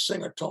this young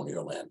singer, Tony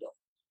Orlando.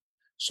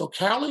 So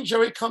Carol and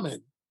Jerry come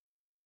in,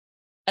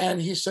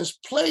 and he says,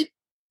 play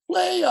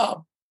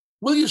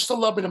Will You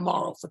Still Love Me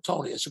Tomorrow for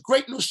Tony. It's a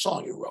great new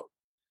song you wrote.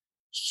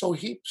 So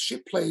she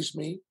plays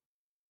me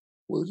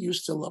Will You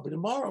Still Love Me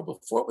Tomorrow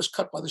before it was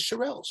cut by the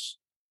Shirelles.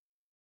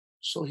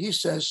 So he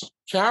says,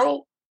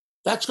 Carol,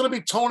 that's going to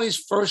be Tony's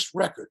first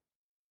record.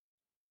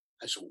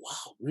 I said,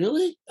 wow,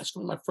 really? That's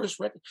going to be my first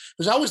record?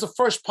 Because I was the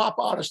first pop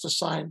artist to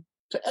sign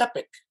to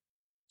Epic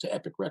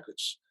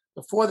Records.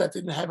 Before that,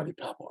 didn't have any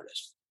pop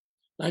artists.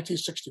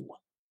 1961.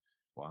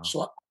 Wow.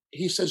 So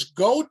he says,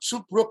 go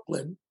to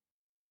Brooklyn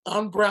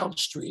on Brown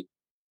Street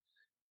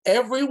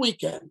every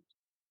weekend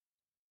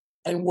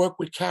and work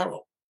with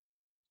Carol.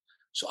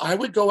 So I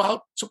would go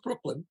out to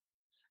Brooklyn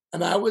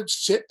and I would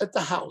sit at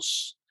the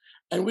house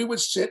and we would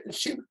sit and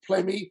she would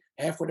play me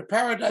Halfway to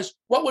Paradise,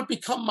 what would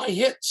become my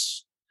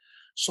hits.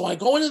 So I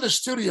go into the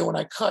studio and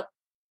I cut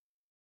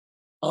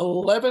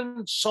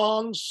 11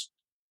 songs.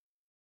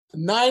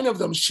 9 of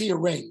them she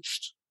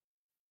arranged.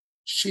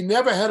 She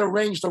never had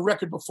arranged a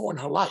record before in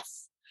her life.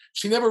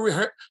 She never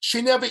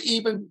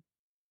even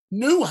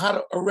knew how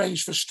to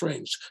arrange for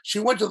strings. She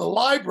went to the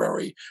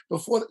library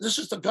before, this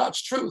is the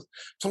God's truth,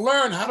 to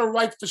learn how to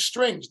write for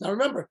strings. Now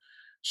remember,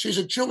 she's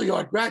a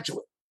Juilliard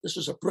graduate. This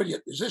is a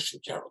brilliant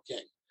musician, Carole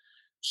King.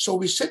 So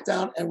we sit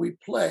down and we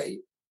play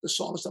the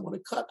songs I'm going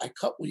to cut. I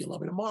cut Will You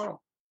Love Me Tomorrow.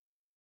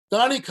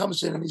 Donnie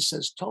comes in and he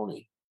says,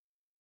 Tony,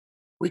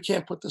 we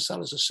can't put this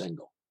out as a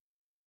single.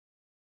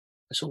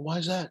 I said, why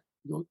is that?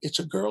 He goes, it's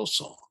a girl's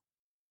song.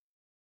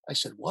 I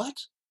said, what?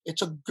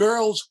 It's a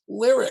girl's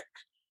lyric.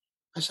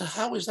 I said,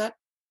 how is that?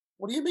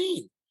 What do you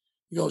mean?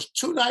 He goes,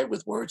 tonight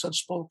with words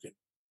unspoken.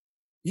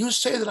 You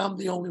say that I'm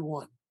the only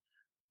one,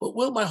 but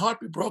will my heart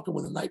be broken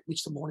when the night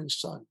meets the morning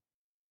sun?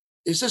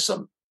 Is this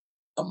a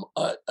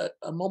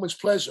moment's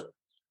pleasure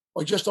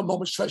or just a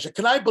moment's treasure?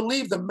 Can I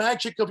believe the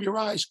magic of your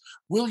eyes?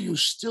 Will you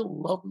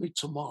still love me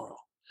tomorrow?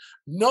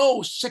 No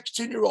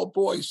 16-year-old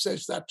boy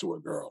says that to a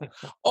girl.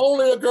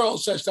 Only a girl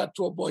says that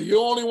to a boy. You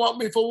only want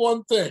me for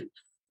one thing.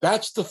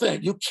 That's the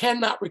thing. You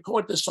cannot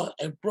record this song,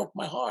 and broke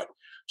my heart.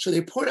 So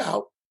they put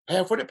out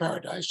Halfway to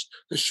Paradise.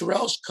 The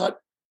Shirelles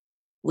cut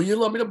Will You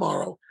Love Me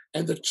Tomorrow?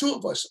 And the two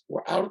of us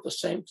were out at the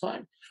same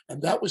time.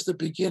 And that was the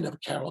beginning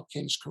of Carole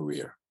King's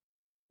career.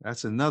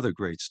 That's another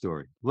great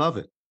story. Love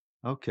it.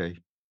 Okay.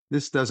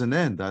 This doesn't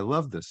end. I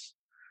love this.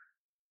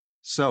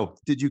 So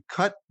did you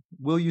cut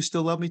Will You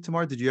Still Love Me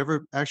Tomorrow? Did you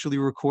ever actually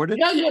record it?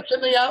 Yeah, it's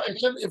in the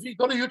it's in, if you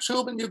go to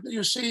YouTube and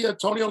you see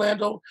Tony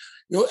Orlando,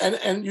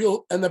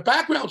 and the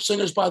background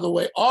singers, by the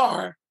way,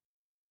 are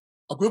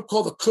a group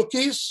called the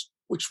Cookies,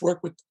 which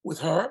worked with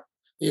her.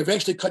 They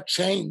eventually cut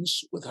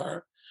Chains with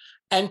her,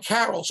 and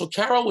Carole. So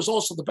Carole was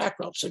also the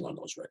background singer on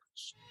those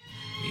records.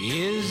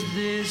 Is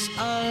this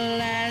a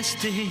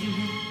lasting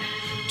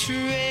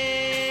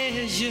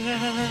treasure,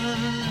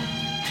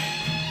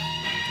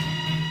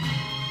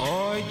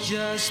 or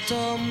just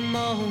a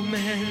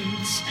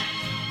moment's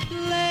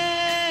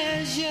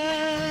pleasure?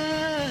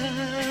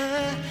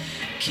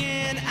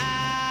 Can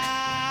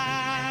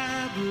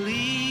I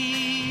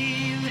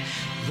believe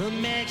the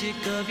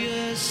magic of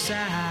your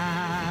sighs?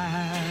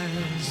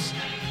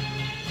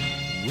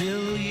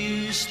 Will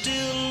you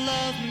still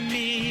love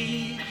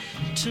me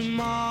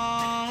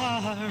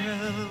tomorrow?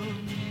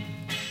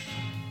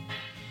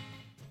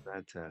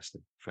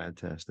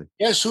 Fantastic.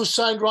 Guess who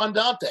signed Ron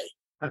Dante?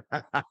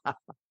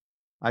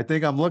 I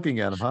think I'm looking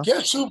at him, huh?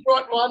 Guess who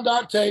brought Ron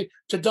Dante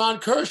to Don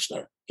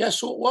Kirshner?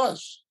 Guess who it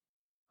was?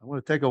 I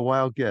want to take a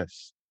wild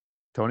guess.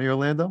 Tony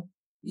Orlando?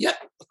 Yeah.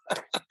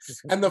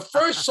 And the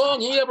first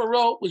song he ever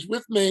wrote was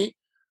with me,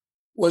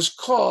 was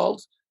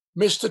called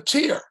Mr.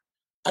 Tear,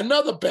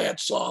 another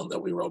bad song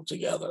that we wrote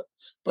together.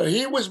 But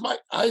he was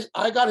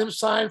I got him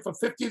signed for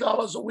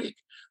 $50 a week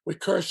with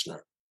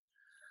Kirshner.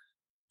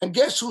 And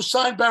guess who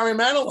signed Barry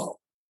Manilow?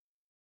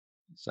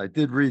 So I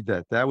did read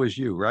that. That was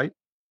you, right?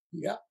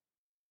 Yeah.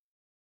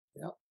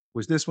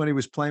 Was this when he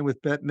was playing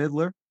with Bette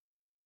Midler?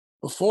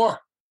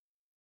 Before.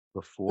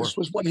 Before. This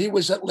was when he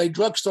was at Les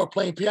Drugstore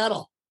playing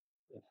piano.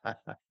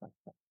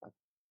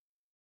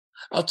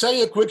 I'll tell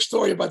you a quick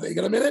story about that. You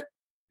got a minute?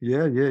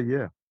 Yeah.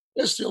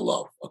 This you'll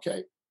love,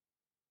 okay?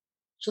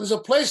 So there's a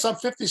place on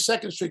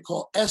 52nd Street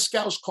called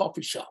Eskow's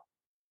Coffee Shop.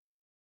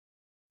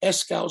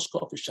 Eskow's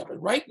Coffee Shop.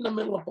 And right in the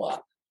middle of the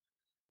block,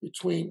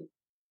 between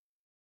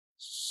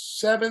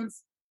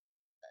 7th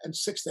and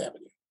 6th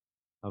Avenue.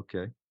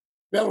 Okay.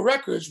 Bell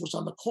Records was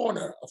on the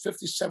corner of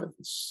 57th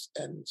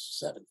and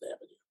 7th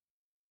Avenue.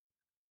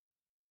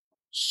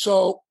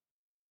 So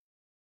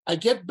I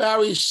get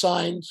Barry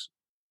signed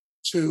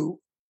to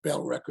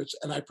Bell Records,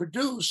 and I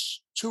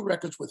produce 2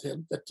 records with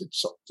him that did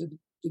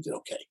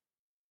okay.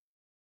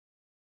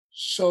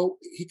 So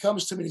he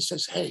comes to me and he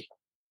says, "Hey,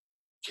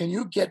 can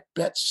you get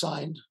Bette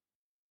signed?"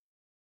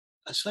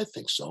 I said, "I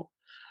think so."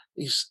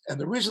 And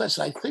the reason I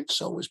said I think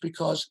so was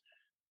because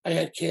I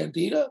had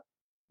Candida,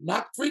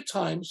 knocked 3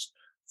 times,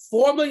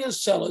 4 million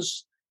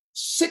sellers,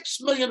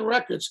 6 million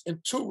records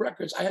in 2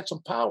 records. I had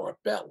some power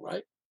at Bell,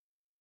 right?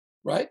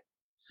 Right?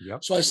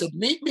 Yep. So I said,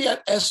 "Meet me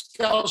at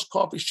Eskow's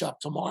Coffee Shop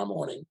tomorrow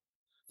morning,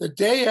 the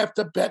day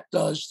after Bette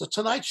does The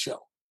Tonight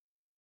Show."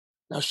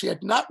 Now, she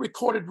had not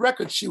recorded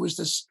records. She was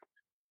this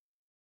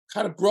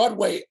kind of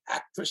Broadway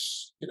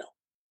actress,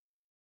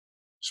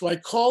 So I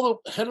called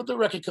the head of the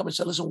record company and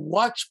said, "Listen,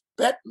 watch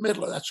Bette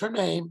Midler, that's her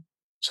name,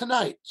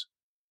 tonight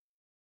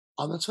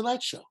on The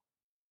Tonight Show.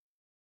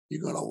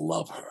 You're going to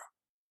love her."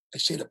 I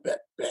say to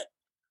Bette,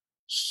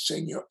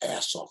 "Sing your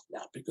ass off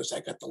now, because I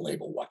got the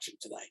label watching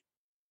tonight.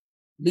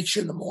 Meet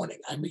you in the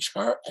morning." I meet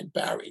her and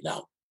Barry.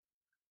 Now,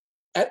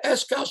 at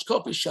Eskow's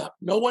Coffee Shop,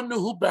 no one knew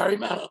who Barry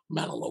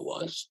Manilow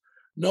was.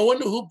 No one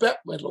knew who Bette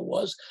Midler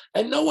was.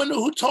 And no one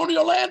knew who Tony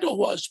Orlando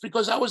was,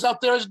 because I was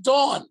out there as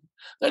Dawn.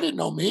 They didn't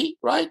know me,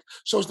 right?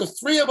 So it was the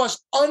 3 of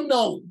us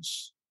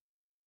unknowns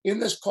in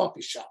this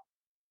coffee shop.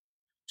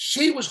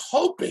 She was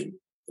hoping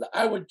that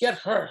I would get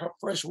her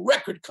first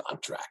record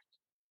contract.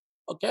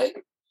 Okay?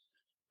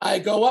 I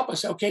go up, I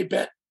say, "Okay,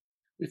 Bette,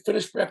 we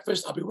finished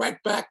breakfast. I'll be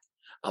right back.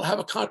 I'll have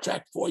a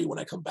contract for you when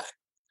I come back."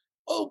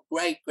 "Oh,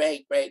 great.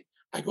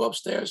 I go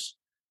upstairs,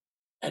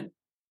 and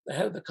the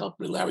head of the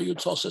company, Larry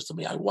Utall, says to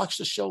me, "I watched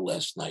the show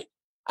last night.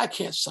 I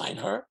can't sign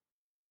her."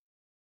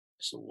 I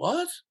said,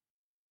 "What?"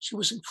 "She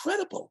was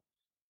incredible."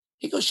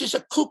 He goes, "She's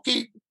a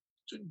kooky,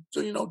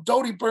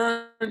 Dodie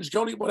Burns,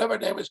 Jody, whatever her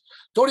name is,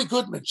 Dodie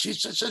Goodman.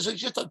 She's just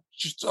a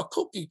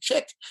kooky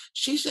chick.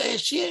 She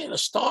ain't a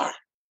star."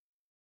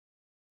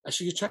 I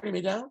said, "You're turning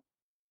me down?"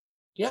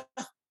 "Yeah."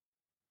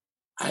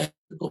 I have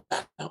to go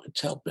back now and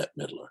tell Bette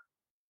Midler.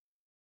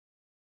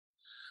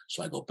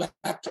 So I go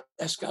back to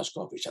Eskow's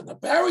Coffee Shop. Now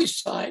Barry's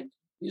signed.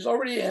 He's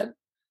already in.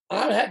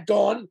 I had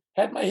Dawn,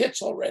 had my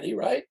hits already,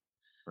 right?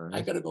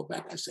 I got to go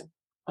back. I said,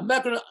 I'm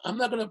not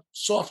gonna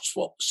soft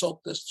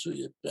soak this to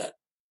you, Bette.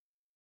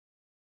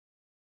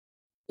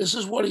 This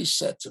is what he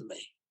said to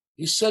me.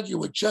 He said, "You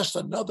were just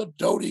another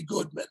Dodie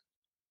Goodman."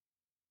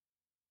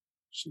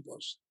 She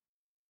goes,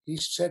 he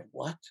said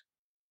what?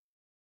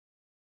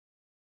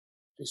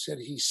 I said,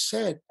 he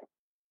said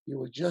you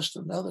were just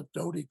another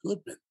Dodie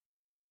Goodman.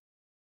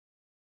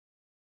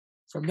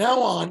 From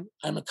now on,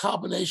 I'm a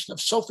combination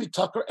of Sophie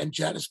Tucker and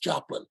Janis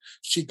Joplin.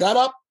 She got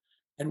up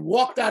and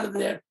walked out of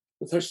there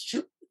with her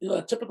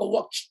typical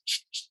walk,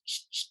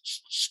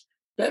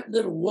 bent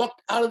little,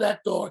 walked out of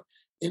that door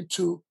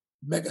into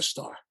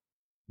megastar.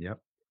 Yep.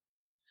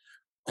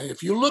 And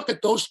if you look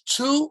at those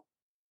two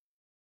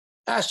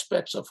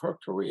aspects of her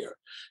career,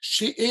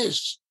 she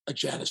is a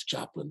Janis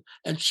Joplin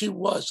and she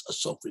was a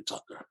Sophie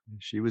Tucker.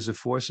 She was a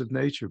force of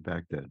nature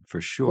back then,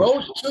 for sure.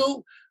 Those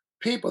two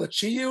people that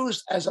she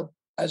used as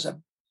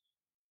an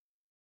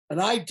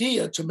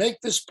idea to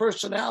make this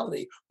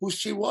personality who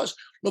she was.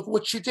 Look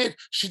what she did.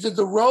 She did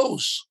The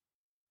Rose,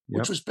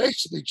 which was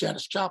basically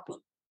Janis Joplin,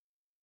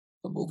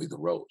 the movie The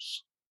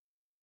Rose.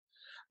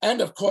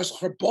 And of course,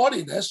 her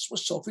bawdiness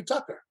was Sophie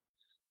Tucker.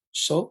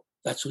 So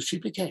that's who she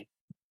became.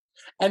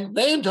 And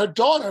named her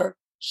daughter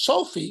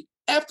Sophie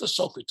after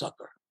Sophie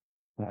Tucker.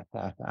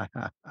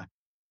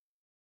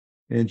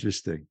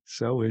 Interesting.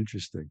 So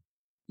interesting.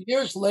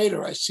 Years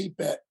later, I see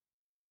Bet.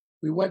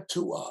 We went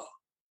to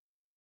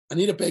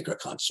Anita Baker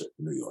concert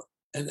in New York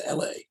and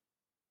LA.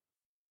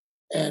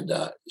 And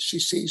she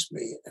sees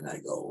me and I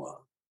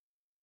go,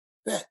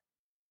 Bet,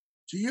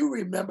 do you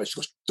remember? She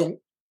goes, don't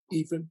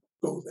even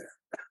go there.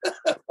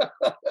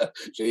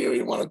 She didn't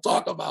even want to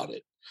talk about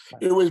it.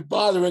 It was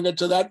bothering her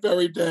to that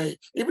very day,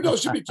 even though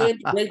she became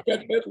the great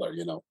Bette Midler,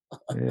 you know.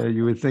 Yeah,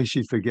 you would think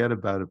she'd forget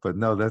about it, but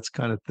no, that's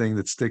kind of thing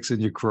that sticks in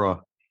your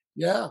craw.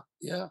 Yeah,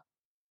 yeah.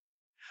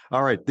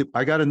 All right,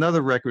 I got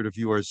another record of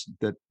yours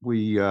that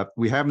we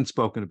haven't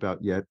spoken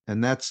about yet,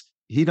 and that's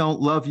 "He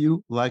Don't Love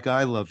You Like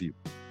I Love You."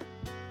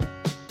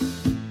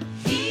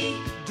 He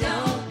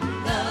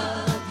don't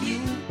love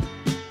you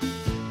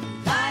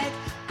like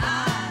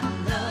I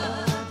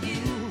love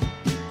you.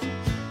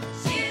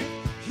 If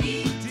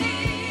he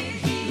did,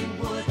 he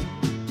would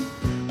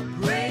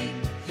break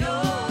your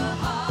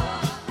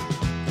heart.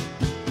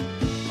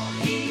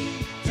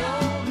 He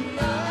don't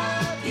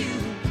love you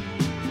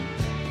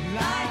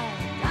like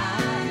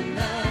I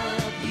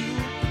love you.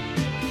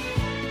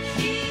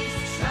 He's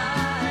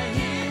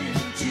trying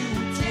to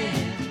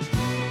tear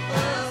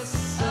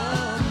us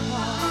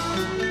apart.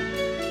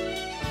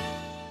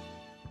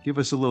 Give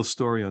us a little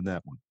story on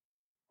that one,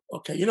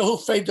 Okay, you know who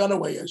Faye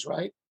Dunaway is,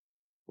 right?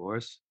 of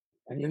course.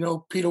 And you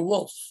know Peter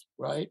Wolf,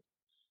 right?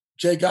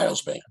 Jay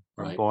Giles Band,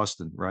 From right?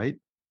 Boston, right?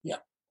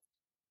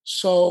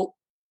 So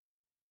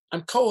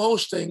I'm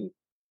co-hosting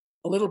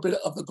a little bit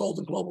of the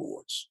Golden Globe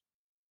Awards.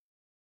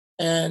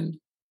 And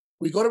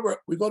we go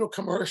to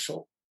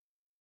commercial.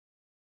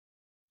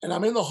 And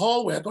I'm in the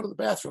hallway. I go to the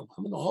bathroom.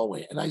 I'm in the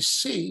hallway and I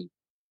see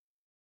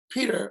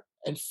Peter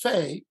and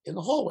Faye in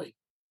the hallway.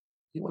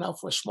 He went out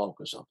for a smoke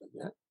or something,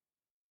 yeah?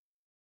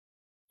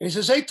 And he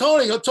says, hey,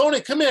 Tony,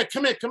 come here.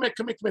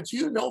 Do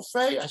you know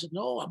Faye? I said,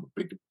 no, I'm a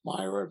big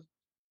admirer,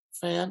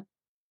 fan,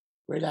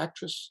 great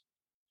actress.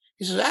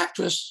 He says,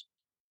 actress?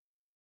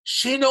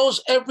 She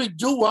knows every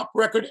doo-wop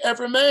record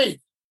ever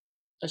made.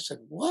 I said,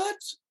 what?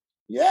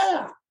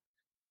 Yeah.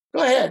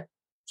 Go ahead.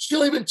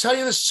 She'll even tell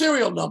you the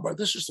serial number.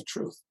 This is the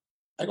truth.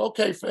 I go,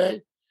 okay,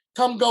 Faye,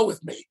 come go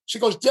with me. She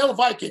goes, Dell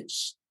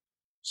Vikings,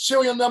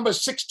 serial number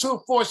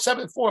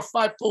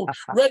 6247452,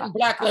 red and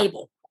black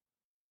label.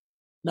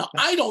 Now,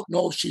 I don't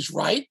know if she's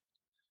right?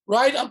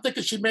 I'm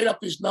thinking she made up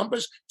these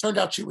numbers. Turned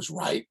out she was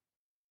right.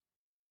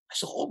 I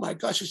said, oh my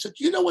gosh. She said,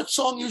 you know what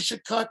song you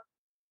should cut?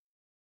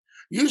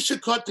 You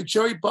should cut the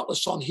Jerry Butler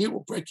song, He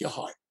Will Break Your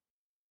Heart.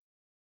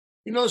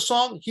 You know the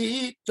song,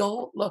 He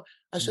Don't Love.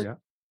 I said, Yeah.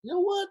 you know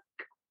what,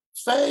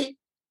 Faye,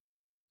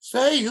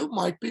 you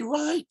might be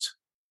right.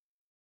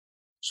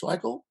 So I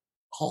go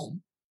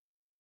home.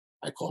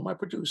 I call my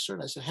producer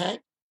and I said,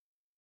 Hank,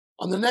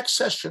 on the next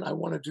session, I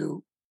want to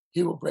do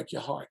He Will Break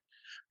Your Heart.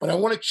 But I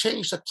want to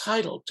change the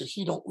title to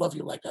He Don't Love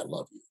You Like I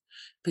Love You.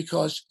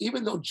 Because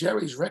even though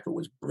Jerry's record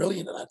was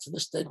brilliant and to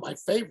this day my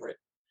favorite,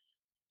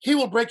 He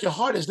Will Break Your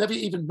Heart is never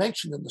even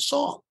mentioned in the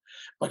song.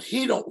 But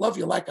He Don't Love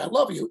You Like I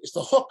Love You is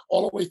the hook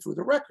all the way through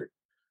the record.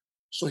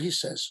 So he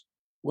says,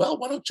 well,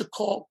 why don't you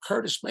call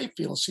Curtis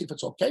Mayfield and see if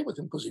it's okay with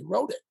him because he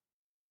wrote it.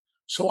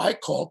 So I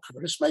called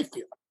Curtis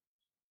Mayfield.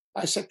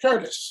 I said,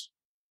 Curtis,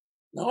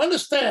 now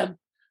understand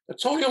the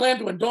Tony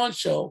Orlando and Dawn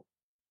show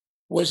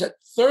was at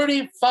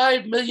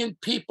 35 million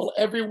people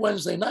every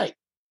Wednesday night. It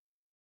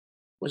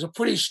was a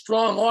pretty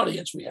strong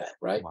audience we had,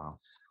 right? Wow.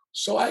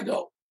 So I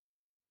go,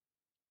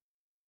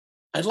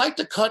 I'd like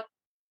to cut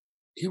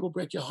He Will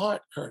Break Your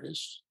Heart,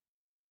 Curtis.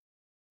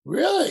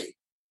 Really?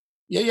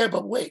 Yeah,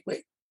 but wait.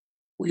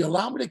 Will you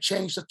allow me to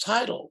change the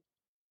title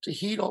to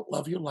He Don't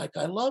Love You Like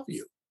I Love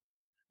You?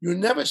 You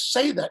never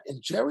say that in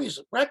Jerry's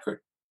record.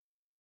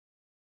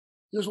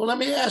 He goes, well, let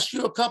me ask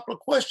you a couple of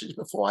questions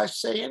before I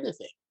say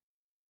anything.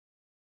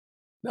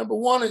 Number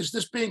one, is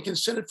this being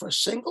considered for a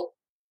single?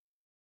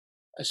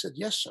 I said,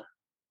 yes, sir.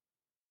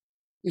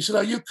 He said,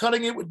 are you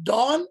cutting it with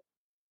Dawn?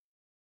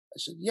 I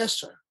said, yes,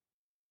 sir.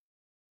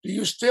 Do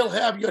you still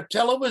have your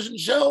television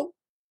show?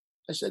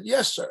 I said,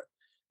 yes, sir.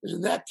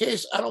 In that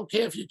case, I don't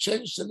care if you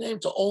change the name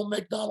to Old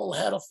MacDonald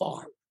Had a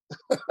Farm.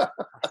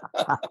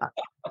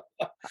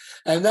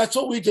 And that's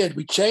what we did.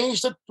 We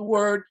changed the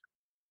word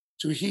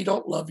to He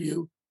Don't Love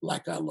You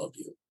Like I Love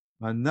You.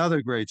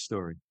 Another great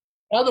story.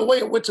 By the way,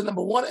 it went to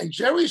number one. And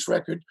Jerry's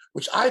record,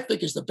 which I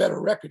think is the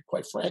better record,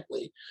 quite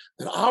frankly,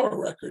 than our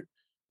record,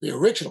 the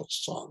original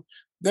song,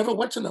 never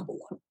went to number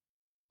one.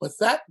 But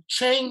that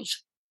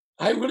change,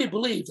 I really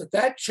believe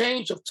that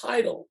change of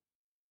title.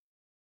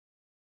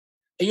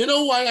 And you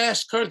know why I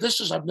asked Kurt?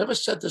 I've never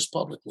said this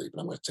publicly,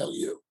 but I'm going to tell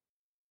you.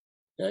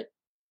 Okay.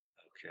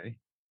 Okay.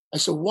 I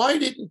said, why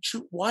didn't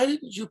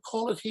you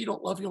call it He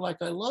Don't Love You Like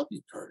I Love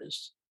You,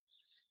 Curtis?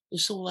 He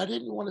said, well, I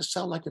didn't want to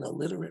sound like an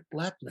illiterate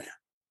black man.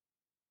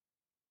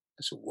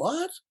 I said,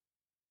 what?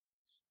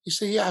 He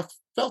said, yeah, I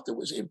felt it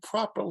was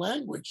improper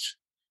language.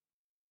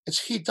 It's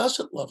He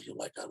Doesn't Love You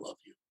Like I Love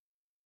You.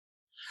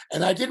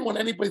 And I didn't want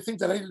anybody to think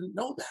that I didn't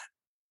know that.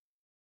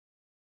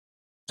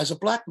 As a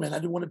black man, I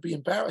didn't want to be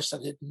embarrassed. I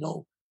didn't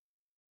know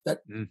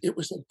that it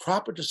was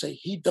improper to say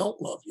He don't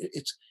love you.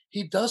 It's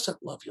He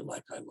doesn't love you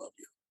like I love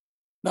you.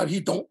 Not He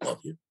don't love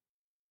you.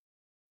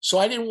 So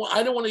I didn't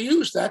want to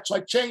use that. So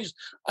I changed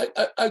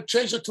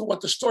it to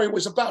what the story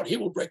was about. He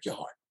will break your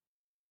heart.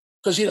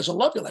 Because He doesn't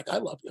love you like I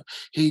love you.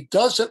 He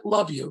doesn't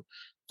love you.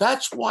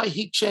 That's why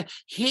he changed.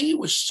 He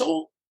was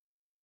so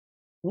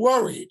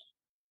worried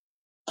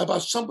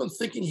about someone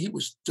thinking he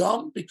was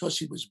dumb because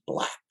he was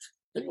black.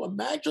 Can you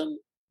imagine?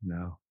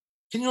 No.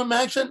 Can you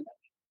imagine?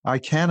 I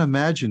can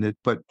imagine it,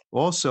 but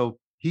also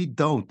He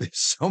don't is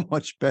so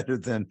much better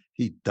than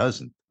He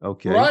doesn't.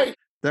 Okay. Right.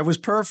 That was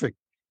perfect.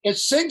 It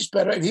sings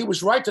better, and he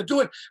was right to do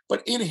it.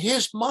 But in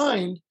his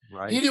mind,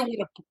 Right. he didn't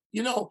want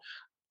to,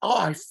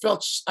 I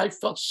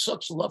felt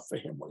such love for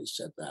him when he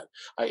said that.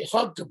 I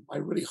hugged him. I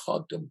really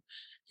hugged him.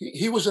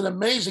 He was an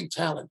amazing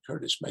talent,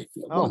 Curtis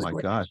Mayfield. Oh my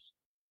God.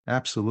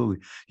 Absolutely.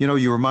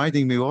 You're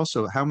reminding me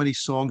also how many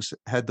songs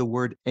had the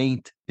word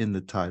ain't in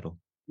the title.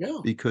 Yeah.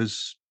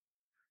 Because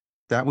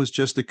that was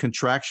just a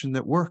contraction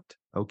that worked.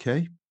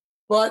 Okay.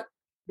 But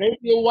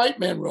maybe a white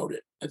man wrote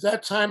it. At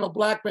that time, a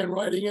black man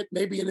writing it,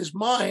 maybe in his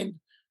mind,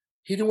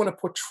 he didn't want to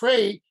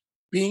portray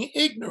being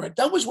ignorant.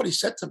 That was what he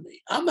said to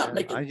me. I'm not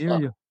making I it hear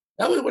up. you.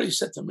 That was what he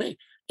said to me.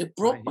 It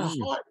broke my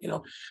heart,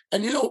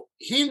 And,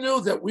 he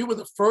knew that we were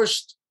the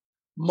first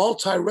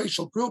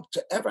multiracial group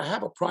to ever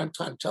have a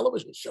primetime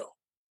television show.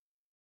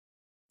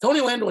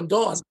 Tony Lando and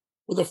Dawn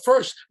were the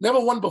first, never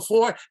won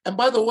before. And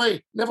by the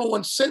way, never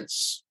won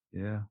since.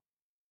 Yeah.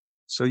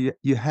 So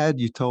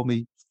you told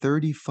me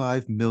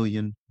 35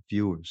 million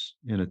viewers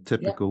in a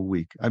typical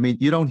week. I mean,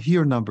 you don't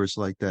hear numbers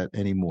like that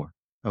anymore.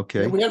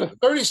 Okay. Yeah, we had a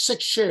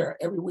 36 share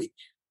every week.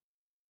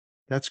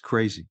 That's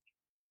crazy.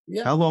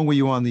 Yeah. How long were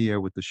you on the air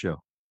with the show?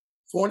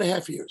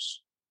 4.5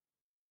 years.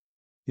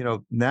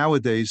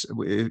 Nowadays,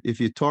 if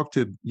you talk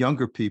to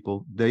younger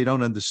people, they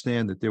don't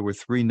understand that there were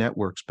 3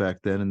 networks back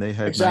then and they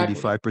had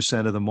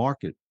 95% of the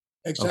market.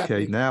 Exactly.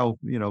 Okay. Now,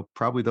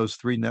 probably those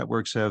 3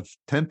 networks have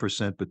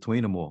 10%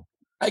 between them all.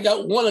 I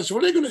got one that's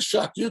really going to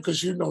shock you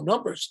because you know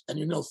numbers and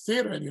you know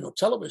theater and you know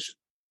television.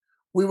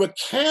 We were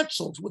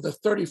canceled with a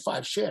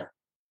 35 share.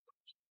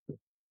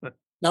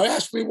 Now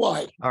ask me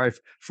why. All right.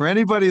 For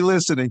anybody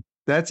listening,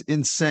 that's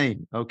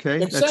insane. Okay.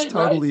 That's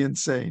totally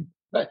insane.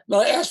 Right.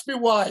 Now ask me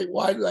why.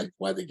 Why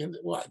they can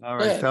why. All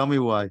right. Tell me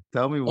why.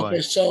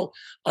 Okay, so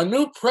a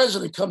new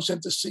president comes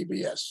into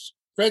CBS.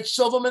 Fred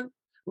Silverman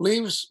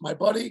leaves, my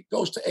buddy,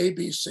 goes to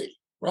ABC,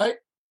 right?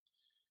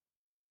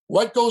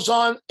 What goes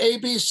on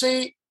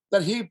ABC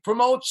that he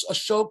promotes? A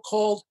show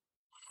called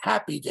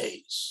Happy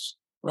Days,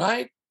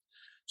 right?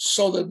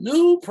 So the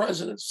new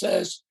president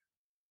says,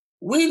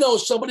 we know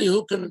somebody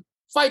who can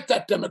fight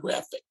that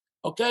demographic.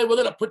 Okay, we're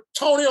going to put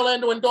Tony,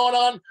 Orlando, and Dawn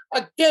on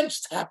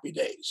against Happy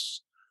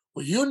Days.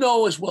 Well, you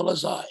know as well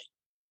as I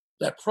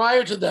that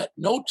prior to that,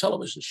 no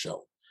television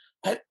show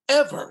had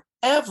ever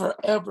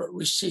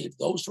received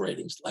those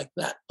ratings like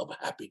that of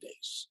Happy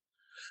Days.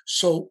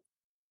 So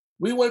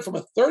we went from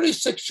a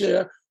 36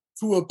 share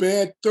to a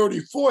bad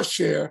 34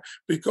 share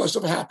because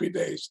of Happy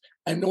Days.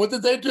 And what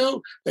did they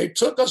do? They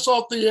took us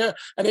off the air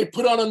and they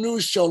put on a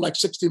news show like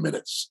 60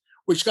 Minutes,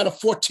 which got a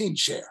 14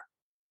 share,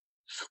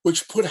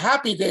 which put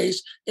Happy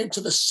Days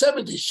into the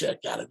 70 share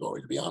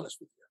category, to be honest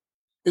with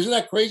you. Isn't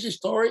that a crazy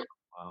story?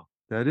 Wow.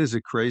 That is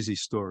a crazy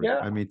story. Yeah.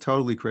 I mean,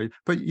 totally crazy.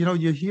 But,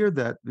 you hear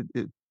that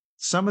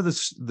some of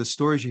the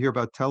stories you hear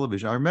about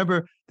television. I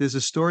remember there's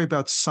a story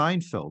about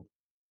Seinfeld,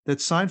 that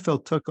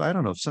Seinfeld took, I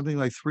don't know, something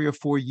like 3 or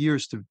 4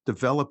 years to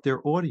develop their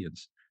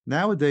audience.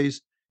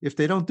 Nowadays, if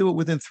they don't do it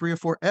within 3 or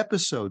 4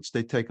 episodes,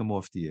 they take them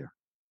off the air.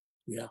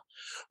 Yeah.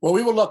 Well,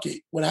 we were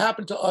lucky. What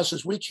happened to us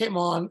is we came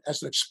on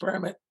as an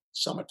experiment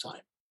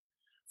summertime.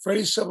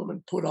 Freddie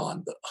Silverman put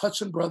on the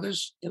Hudson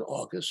Brothers in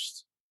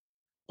August,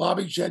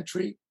 Bobby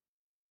Gentry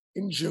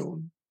in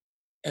June,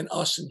 and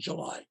us in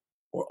July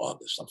or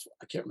August.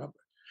 I can't remember.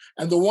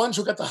 And the ones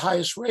who got the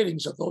highest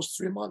ratings of those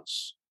 3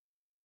 months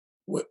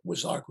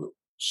was our group.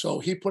 So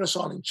he put us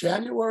on in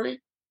January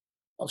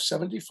of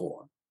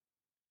 74.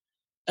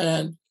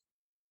 And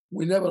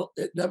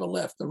it never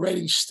left. The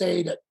ratings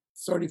stayed at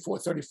 34,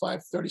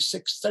 35,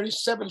 36,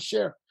 37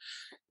 share.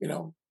 You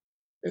know,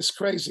 it's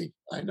crazy.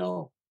 I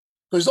know.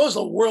 Because those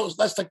are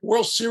that's like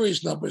World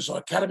Series numbers or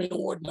Academy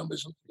Award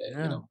numbers. You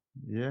Yeah, know.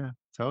 yeah,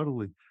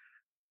 totally.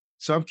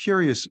 So I'm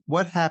curious,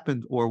 what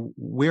happened or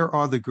where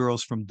are the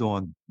girls from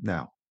Dawn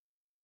now?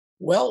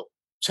 Well,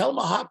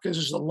 Thelma Hopkins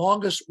is the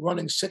longest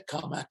running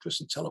sitcom actress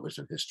in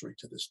television history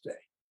to this day.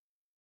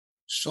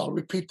 So I'll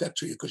repeat that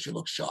to you because you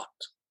look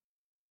shocked.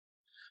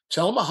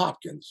 Thelma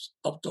Hopkins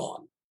of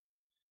Dawn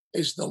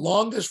is the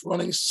longest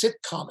running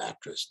sitcom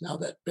actress, now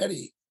that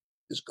Betty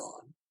is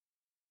gone,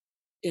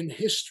 in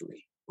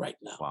history right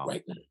now. Wow.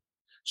 Right now.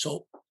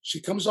 So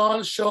she comes on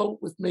a show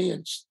with me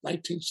in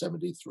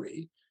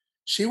 1973.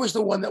 She was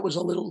the one that was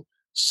a little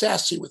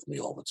sassy with me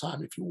all the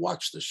time. If you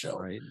watch the show,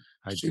 Right.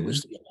 I she did.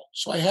 was.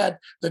 So I had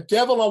the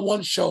devil on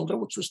one shoulder,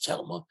 which was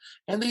Thelma,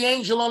 and the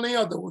angel on the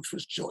other, which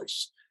was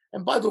Joyce.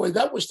 And by the way,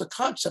 that was the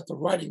concept of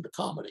writing the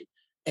comedy: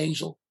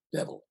 angel,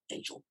 devil,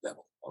 angel,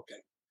 devil.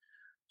 Okay.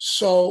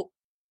 So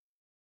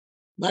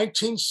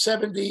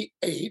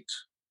 1978,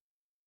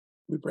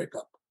 we break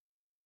up.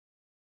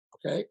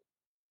 Okay.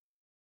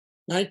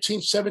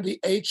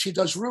 1978, she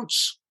does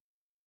Roots.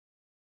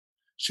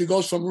 She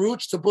goes from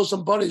Roots to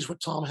Bosom Buddies with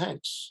Tom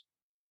Hanks.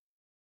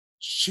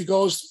 She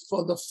goes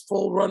for the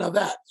full run of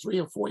that,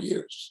 3 or 4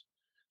 years.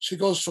 She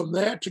goes from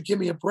there to Give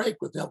Me a Break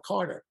with Nell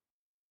Carter.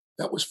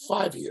 That was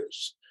 5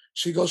 years.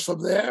 She goes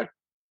from there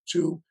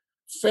to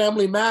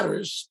Family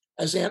Matters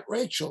as Aunt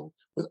Rachel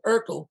with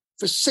Urkel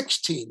for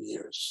 16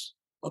 years.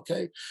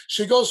 Okay.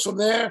 She goes from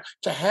there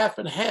to Half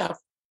and Half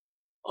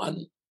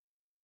on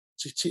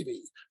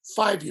TV,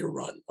 5-year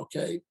run.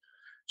 Okay.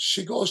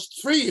 She goes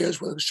 3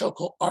 years with a show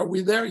called Are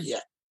We There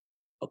Yet?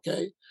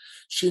 Okay.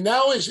 She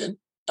now is in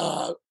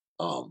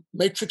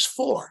Matrix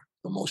 4,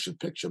 the motion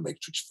picture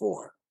Matrix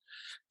 4.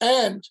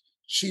 And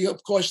she,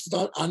 of course,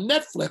 done on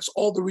Netflix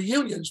all the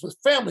reunions with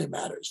Family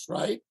Matters,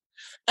 right?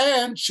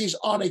 And she's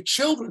on a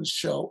children's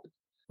show,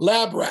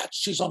 Lab Rats.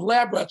 She's on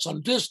Lab Rats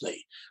on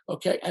Disney,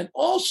 okay? And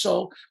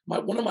also,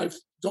 one of my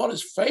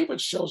daughter's favorite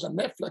shows on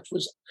Netflix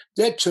was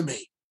Dead to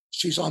Me.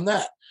 She's on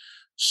that.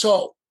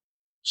 So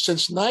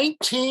since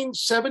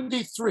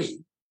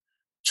 1973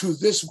 to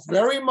this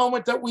very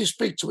moment that we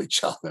speak to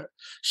each other,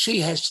 she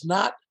has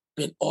not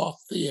been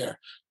off the air.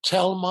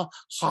 Thelma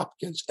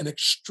Hopkins, an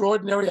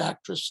extraordinary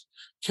actress,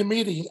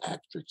 comedian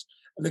actress,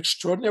 an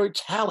extraordinary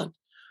talent.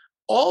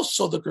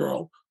 Also the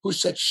girl who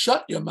said,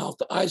 "Shut your mouth"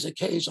 to Isaac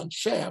Hayes on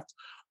Shaft,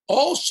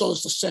 also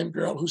is the same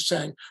girl who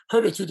sang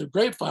Heard It Through the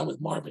Grapevine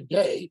with Marvin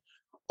Gaye,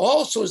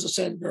 also is the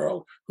same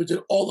girl who did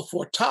all the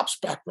Four Tops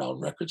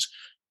background records,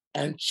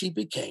 and she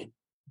became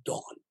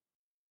Dawn.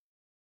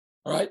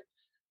 All right?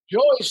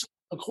 Joyce,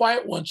 a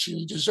quiet one,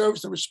 she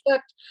deserves the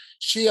respect.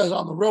 She is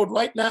on the road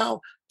right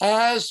now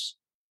as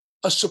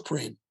a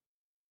Supreme.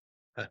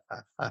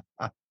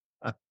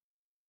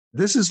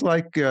 This is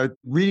like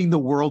reading the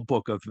world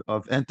book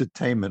of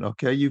entertainment,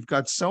 okay? You've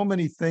got so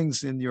many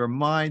things in your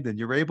mind and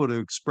you're able to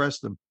express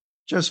them.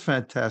 Just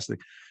fantastic.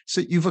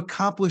 So you've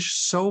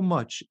accomplished so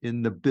much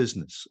in the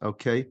business,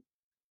 okay?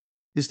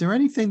 Is there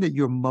anything that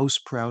you're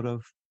most proud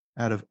of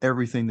out of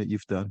everything that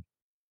you've done?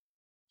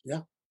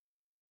 Yeah.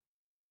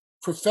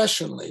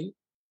 Professionally,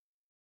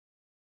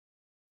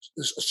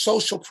 there's a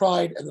social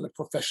pride and then a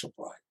professional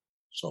pride.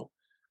 So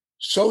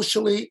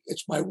socially,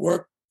 it's my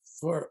work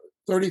for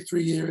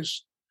 33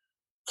 years,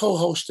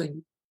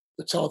 co-hosting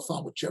the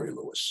telethon with Jerry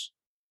Lewis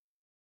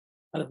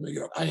out of New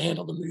York. I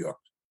handled the New York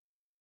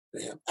for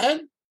him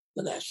and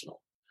the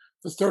National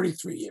for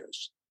 33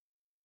 years.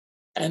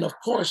 And of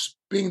course,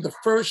 being the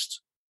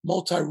first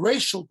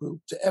multiracial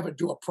group to ever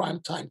do a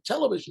primetime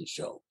television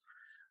show,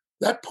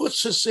 that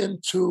puts us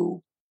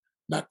into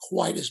not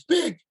quite as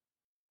big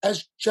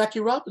as Jackie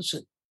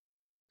Robinson,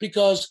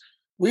 because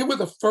we were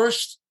the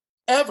first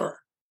ever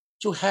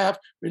to have,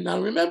 now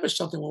remember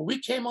something, when we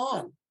came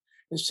on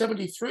in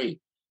 73,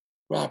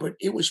 Robert,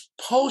 it was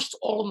post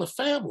All in the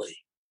Family.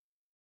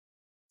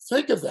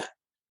 Think of that.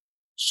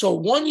 So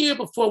 1 year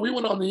before we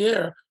went on the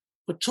air,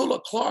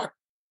 Petula Clark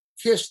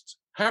kissed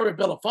Harry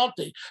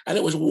Belafonte, and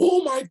it was,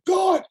 oh my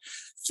God,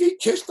 she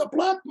kissed a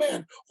black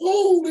man.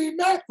 Holy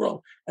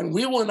mackerel. And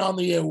we went on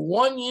the air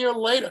 1 year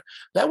later.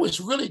 That was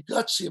really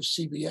gutsy of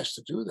CBS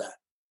to do that,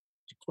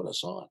 to put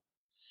us on.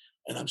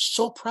 And I'm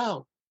so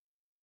proud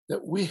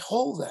that we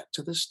hold that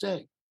to this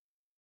day.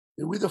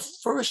 That we're the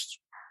first,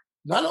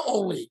 not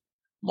only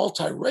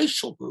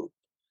multiracial group,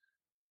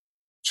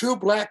 2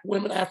 black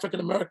women,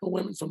 African-American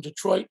women from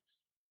Detroit,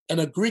 and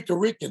a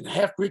Greek-Rican,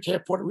 half Greek,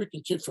 half Puerto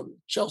Rican kid from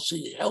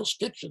Chelsea, Hell's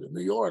Kitchen in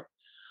New York,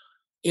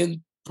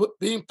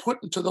 being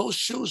put into those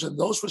shoes and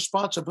those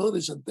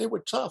responsibilities. And they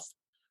were tough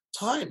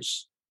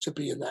times to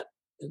be in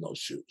those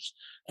shoes.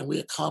 And we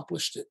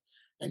accomplished it.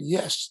 And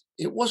yes,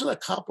 it wasn't a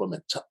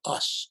compliment to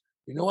us.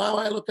 You know how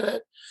I look at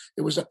it?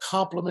 It was a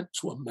compliment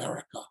to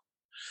America,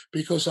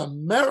 because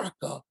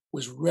America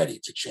was ready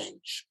to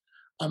change.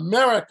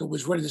 America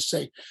was ready to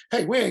say,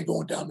 hey, we ain't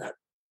going down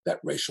that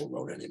racial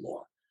road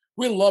anymore.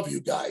 We love you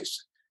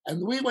guys.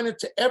 And we went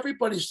into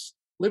everybody's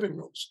living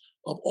rooms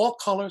of all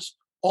colors,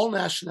 all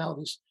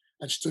nationalities,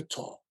 and stood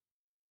tall.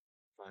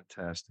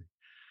 Fantastic.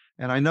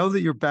 And I know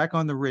that you're back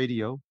on the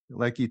radio.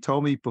 Like you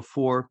told me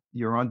before,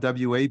 you're on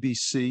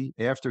WABC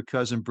after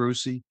Cousin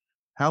Brucey.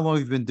 How long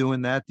have you been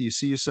doing that? Do you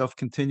see yourself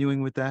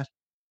continuing with that?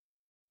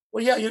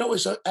 Well, yeah, it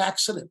was an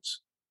accident.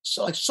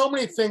 So like so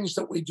many things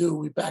that we do,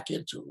 we back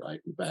into,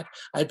 right?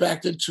 I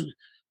backed into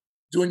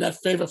doing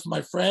that favor for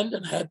my friend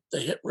and had the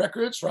hit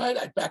records, right?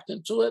 I backed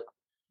into it.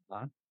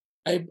 Uh-huh.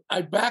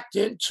 I backed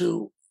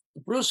into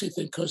the Brucey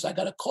thing because I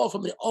got a call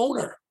from the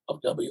owner of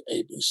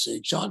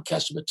WABC, John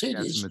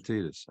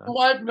Catsimatidis, who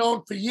I've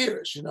known for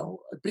years,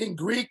 being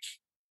Greek,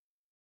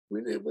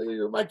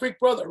 my Greek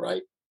brother,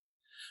 right?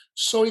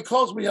 So he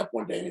calls me up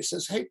one day and he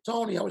says, "Hey,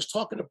 Tony, I was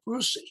talking to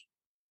Brucey.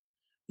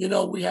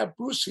 We have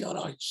Brucey on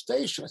our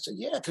station." I said,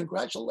 "Yeah,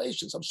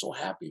 congratulations. I'm so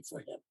happy for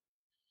him."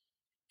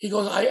 He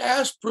goes, "I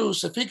asked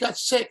Bruce if he got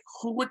sick,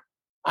 who would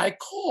I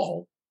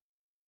call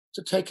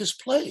to take his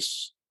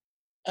place?"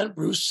 And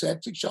Bruce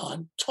said to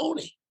John,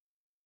 "Tony.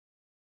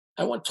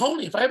 I want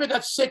Tony. If I ever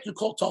got sick, you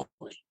call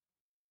Tony."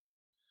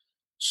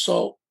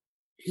 So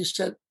he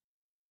said,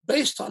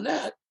 based on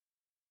that,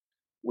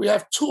 we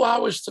have 2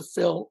 hours to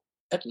fill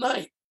at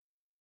night.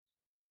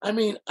 I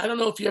mean, I don't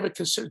know if you ever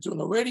considered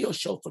doing a radio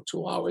show for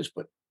 2 hours,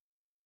 but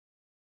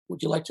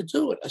would you like to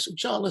do it? I said,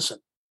 "John,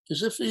 listen,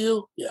 is it for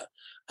you? Yeah.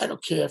 I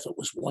don't care if it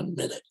was 1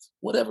 minute.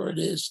 Whatever it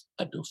is,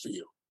 I do for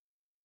you."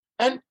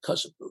 And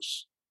Cousin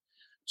Bruce.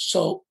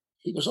 So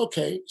he goes,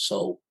 "Okay."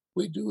 So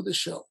we do the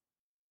show.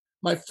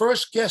 My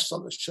first guest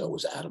on the show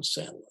was Adam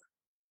Sandler.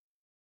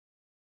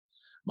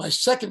 My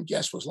second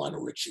guest was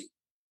Lionel Richie.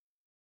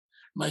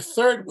 My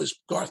third was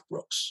Garth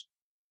Brooks.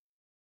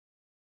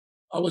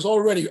 I was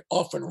already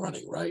off and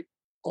running, right?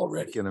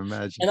 Already. I can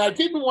imagine. And I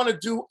didn't want to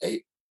do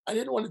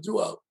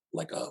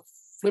a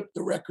flip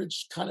the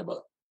records kind of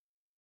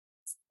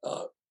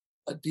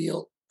a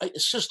deal.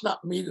 It's just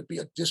not me to be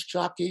a disc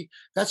jockey.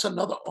 That's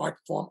another art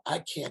form I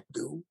can't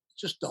do.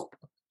 Just don't.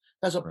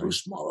 That's a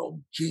Bruce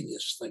Morrow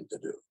genius thing to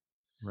do.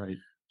 Right.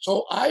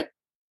 So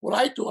what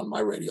I do on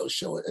my radio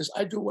show is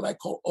I do what I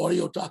call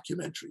audio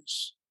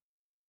documentaries.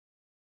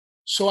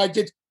 So I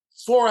did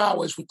 4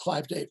 hours with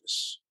Clive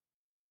Davis.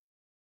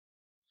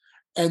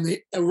 And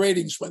the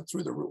ratings went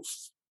through the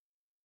roof.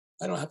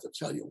 I don't have to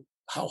tell you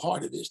how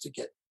hard it is to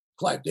get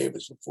Clive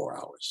Davis in 4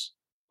 hours.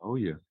 Oh,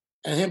 yeah.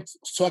 And him to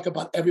talk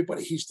about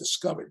everybody he's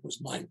discovered was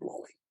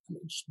mind-blowing. I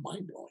mean, just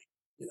mind-blowing,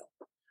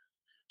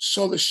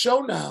 So the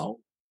show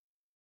now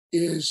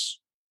is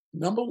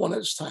number one at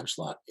its time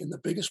slot in the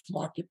biggest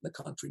market in the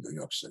country, New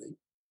York City.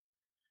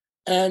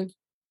 And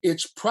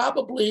it's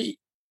probably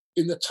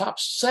in the top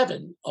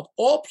 7 of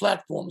all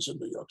platforms in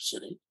New York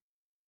City,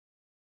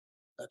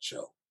 that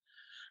show.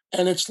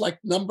 And it's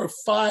like number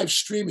 5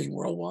 streaming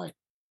worldwide.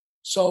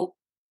 So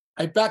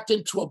I backed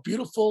into a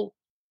beautiful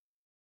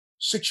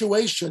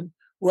situation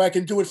where I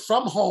can do it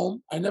from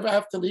home. I never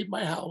have to leave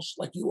my house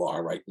like you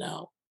are right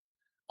now.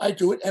 I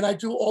do it, and I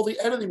do all the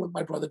editing with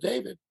my brother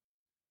David.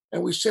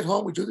 And we sit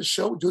home, we do the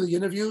show, we do the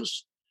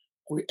interviews,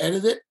 we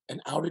edit it,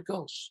 and out it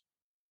goes.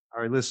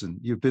 All right, listen,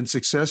 you've been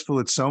successful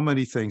at so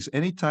many things.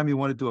 Anytime you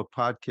want to do a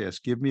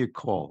podcast, give me a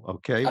call,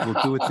 okay?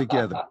 We'll do it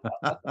together.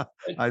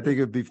 I think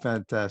it'd be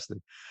fantastic.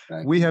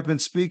 We have been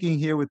speaking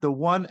here with the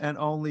one and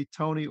only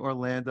Tony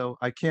Orlando.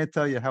 I can't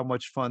tell you how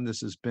much fun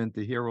this has been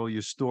to hear all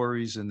your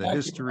stories and the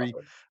history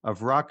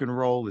of rock and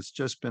roll. It's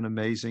just been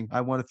amazing.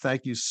 I want to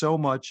thank you so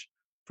much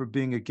for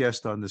being a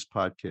guest on this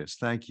podcast.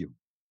 Thank you.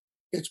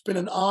 It's been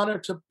an honor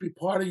to be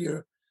part of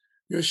your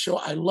show.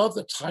 I love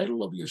the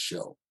title of your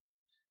show.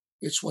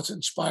 It's what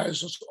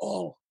inspires us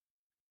all.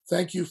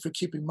 Thank you for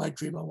keeping my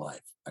dream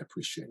alive. I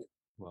appreciate it.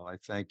 Well, I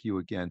thank you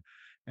again.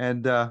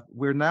 And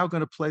we're now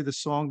going to play the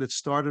song that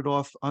started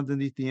off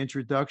underneath the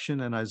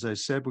introduction. And as I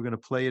said, we're going to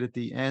play it at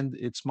the end.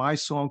 It's my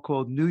song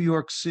called New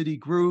York City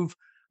Groove.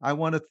 I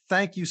want to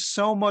thank you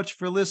so much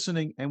for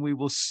listening, and we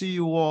will see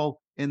you all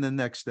in the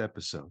next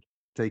episode.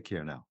 Take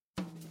care now.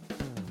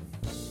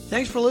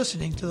 Thanks for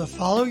listening to the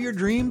Follow Your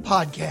Dream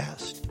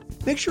podcast.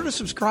 Make sure to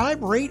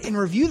subscribe, rate, and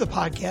review the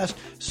podcast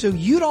so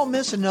you don't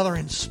miss another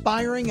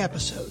inspiring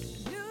episode.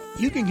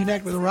 You can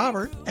connect with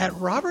Robert at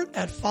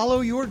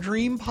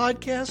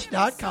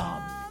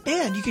followyourdreampodcast.com.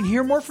 And you can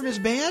hear more from his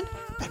band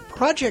at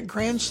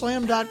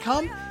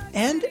projectgrandslam.com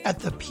and at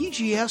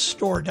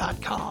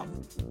thepgsstore.com.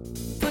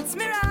 Puts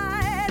me right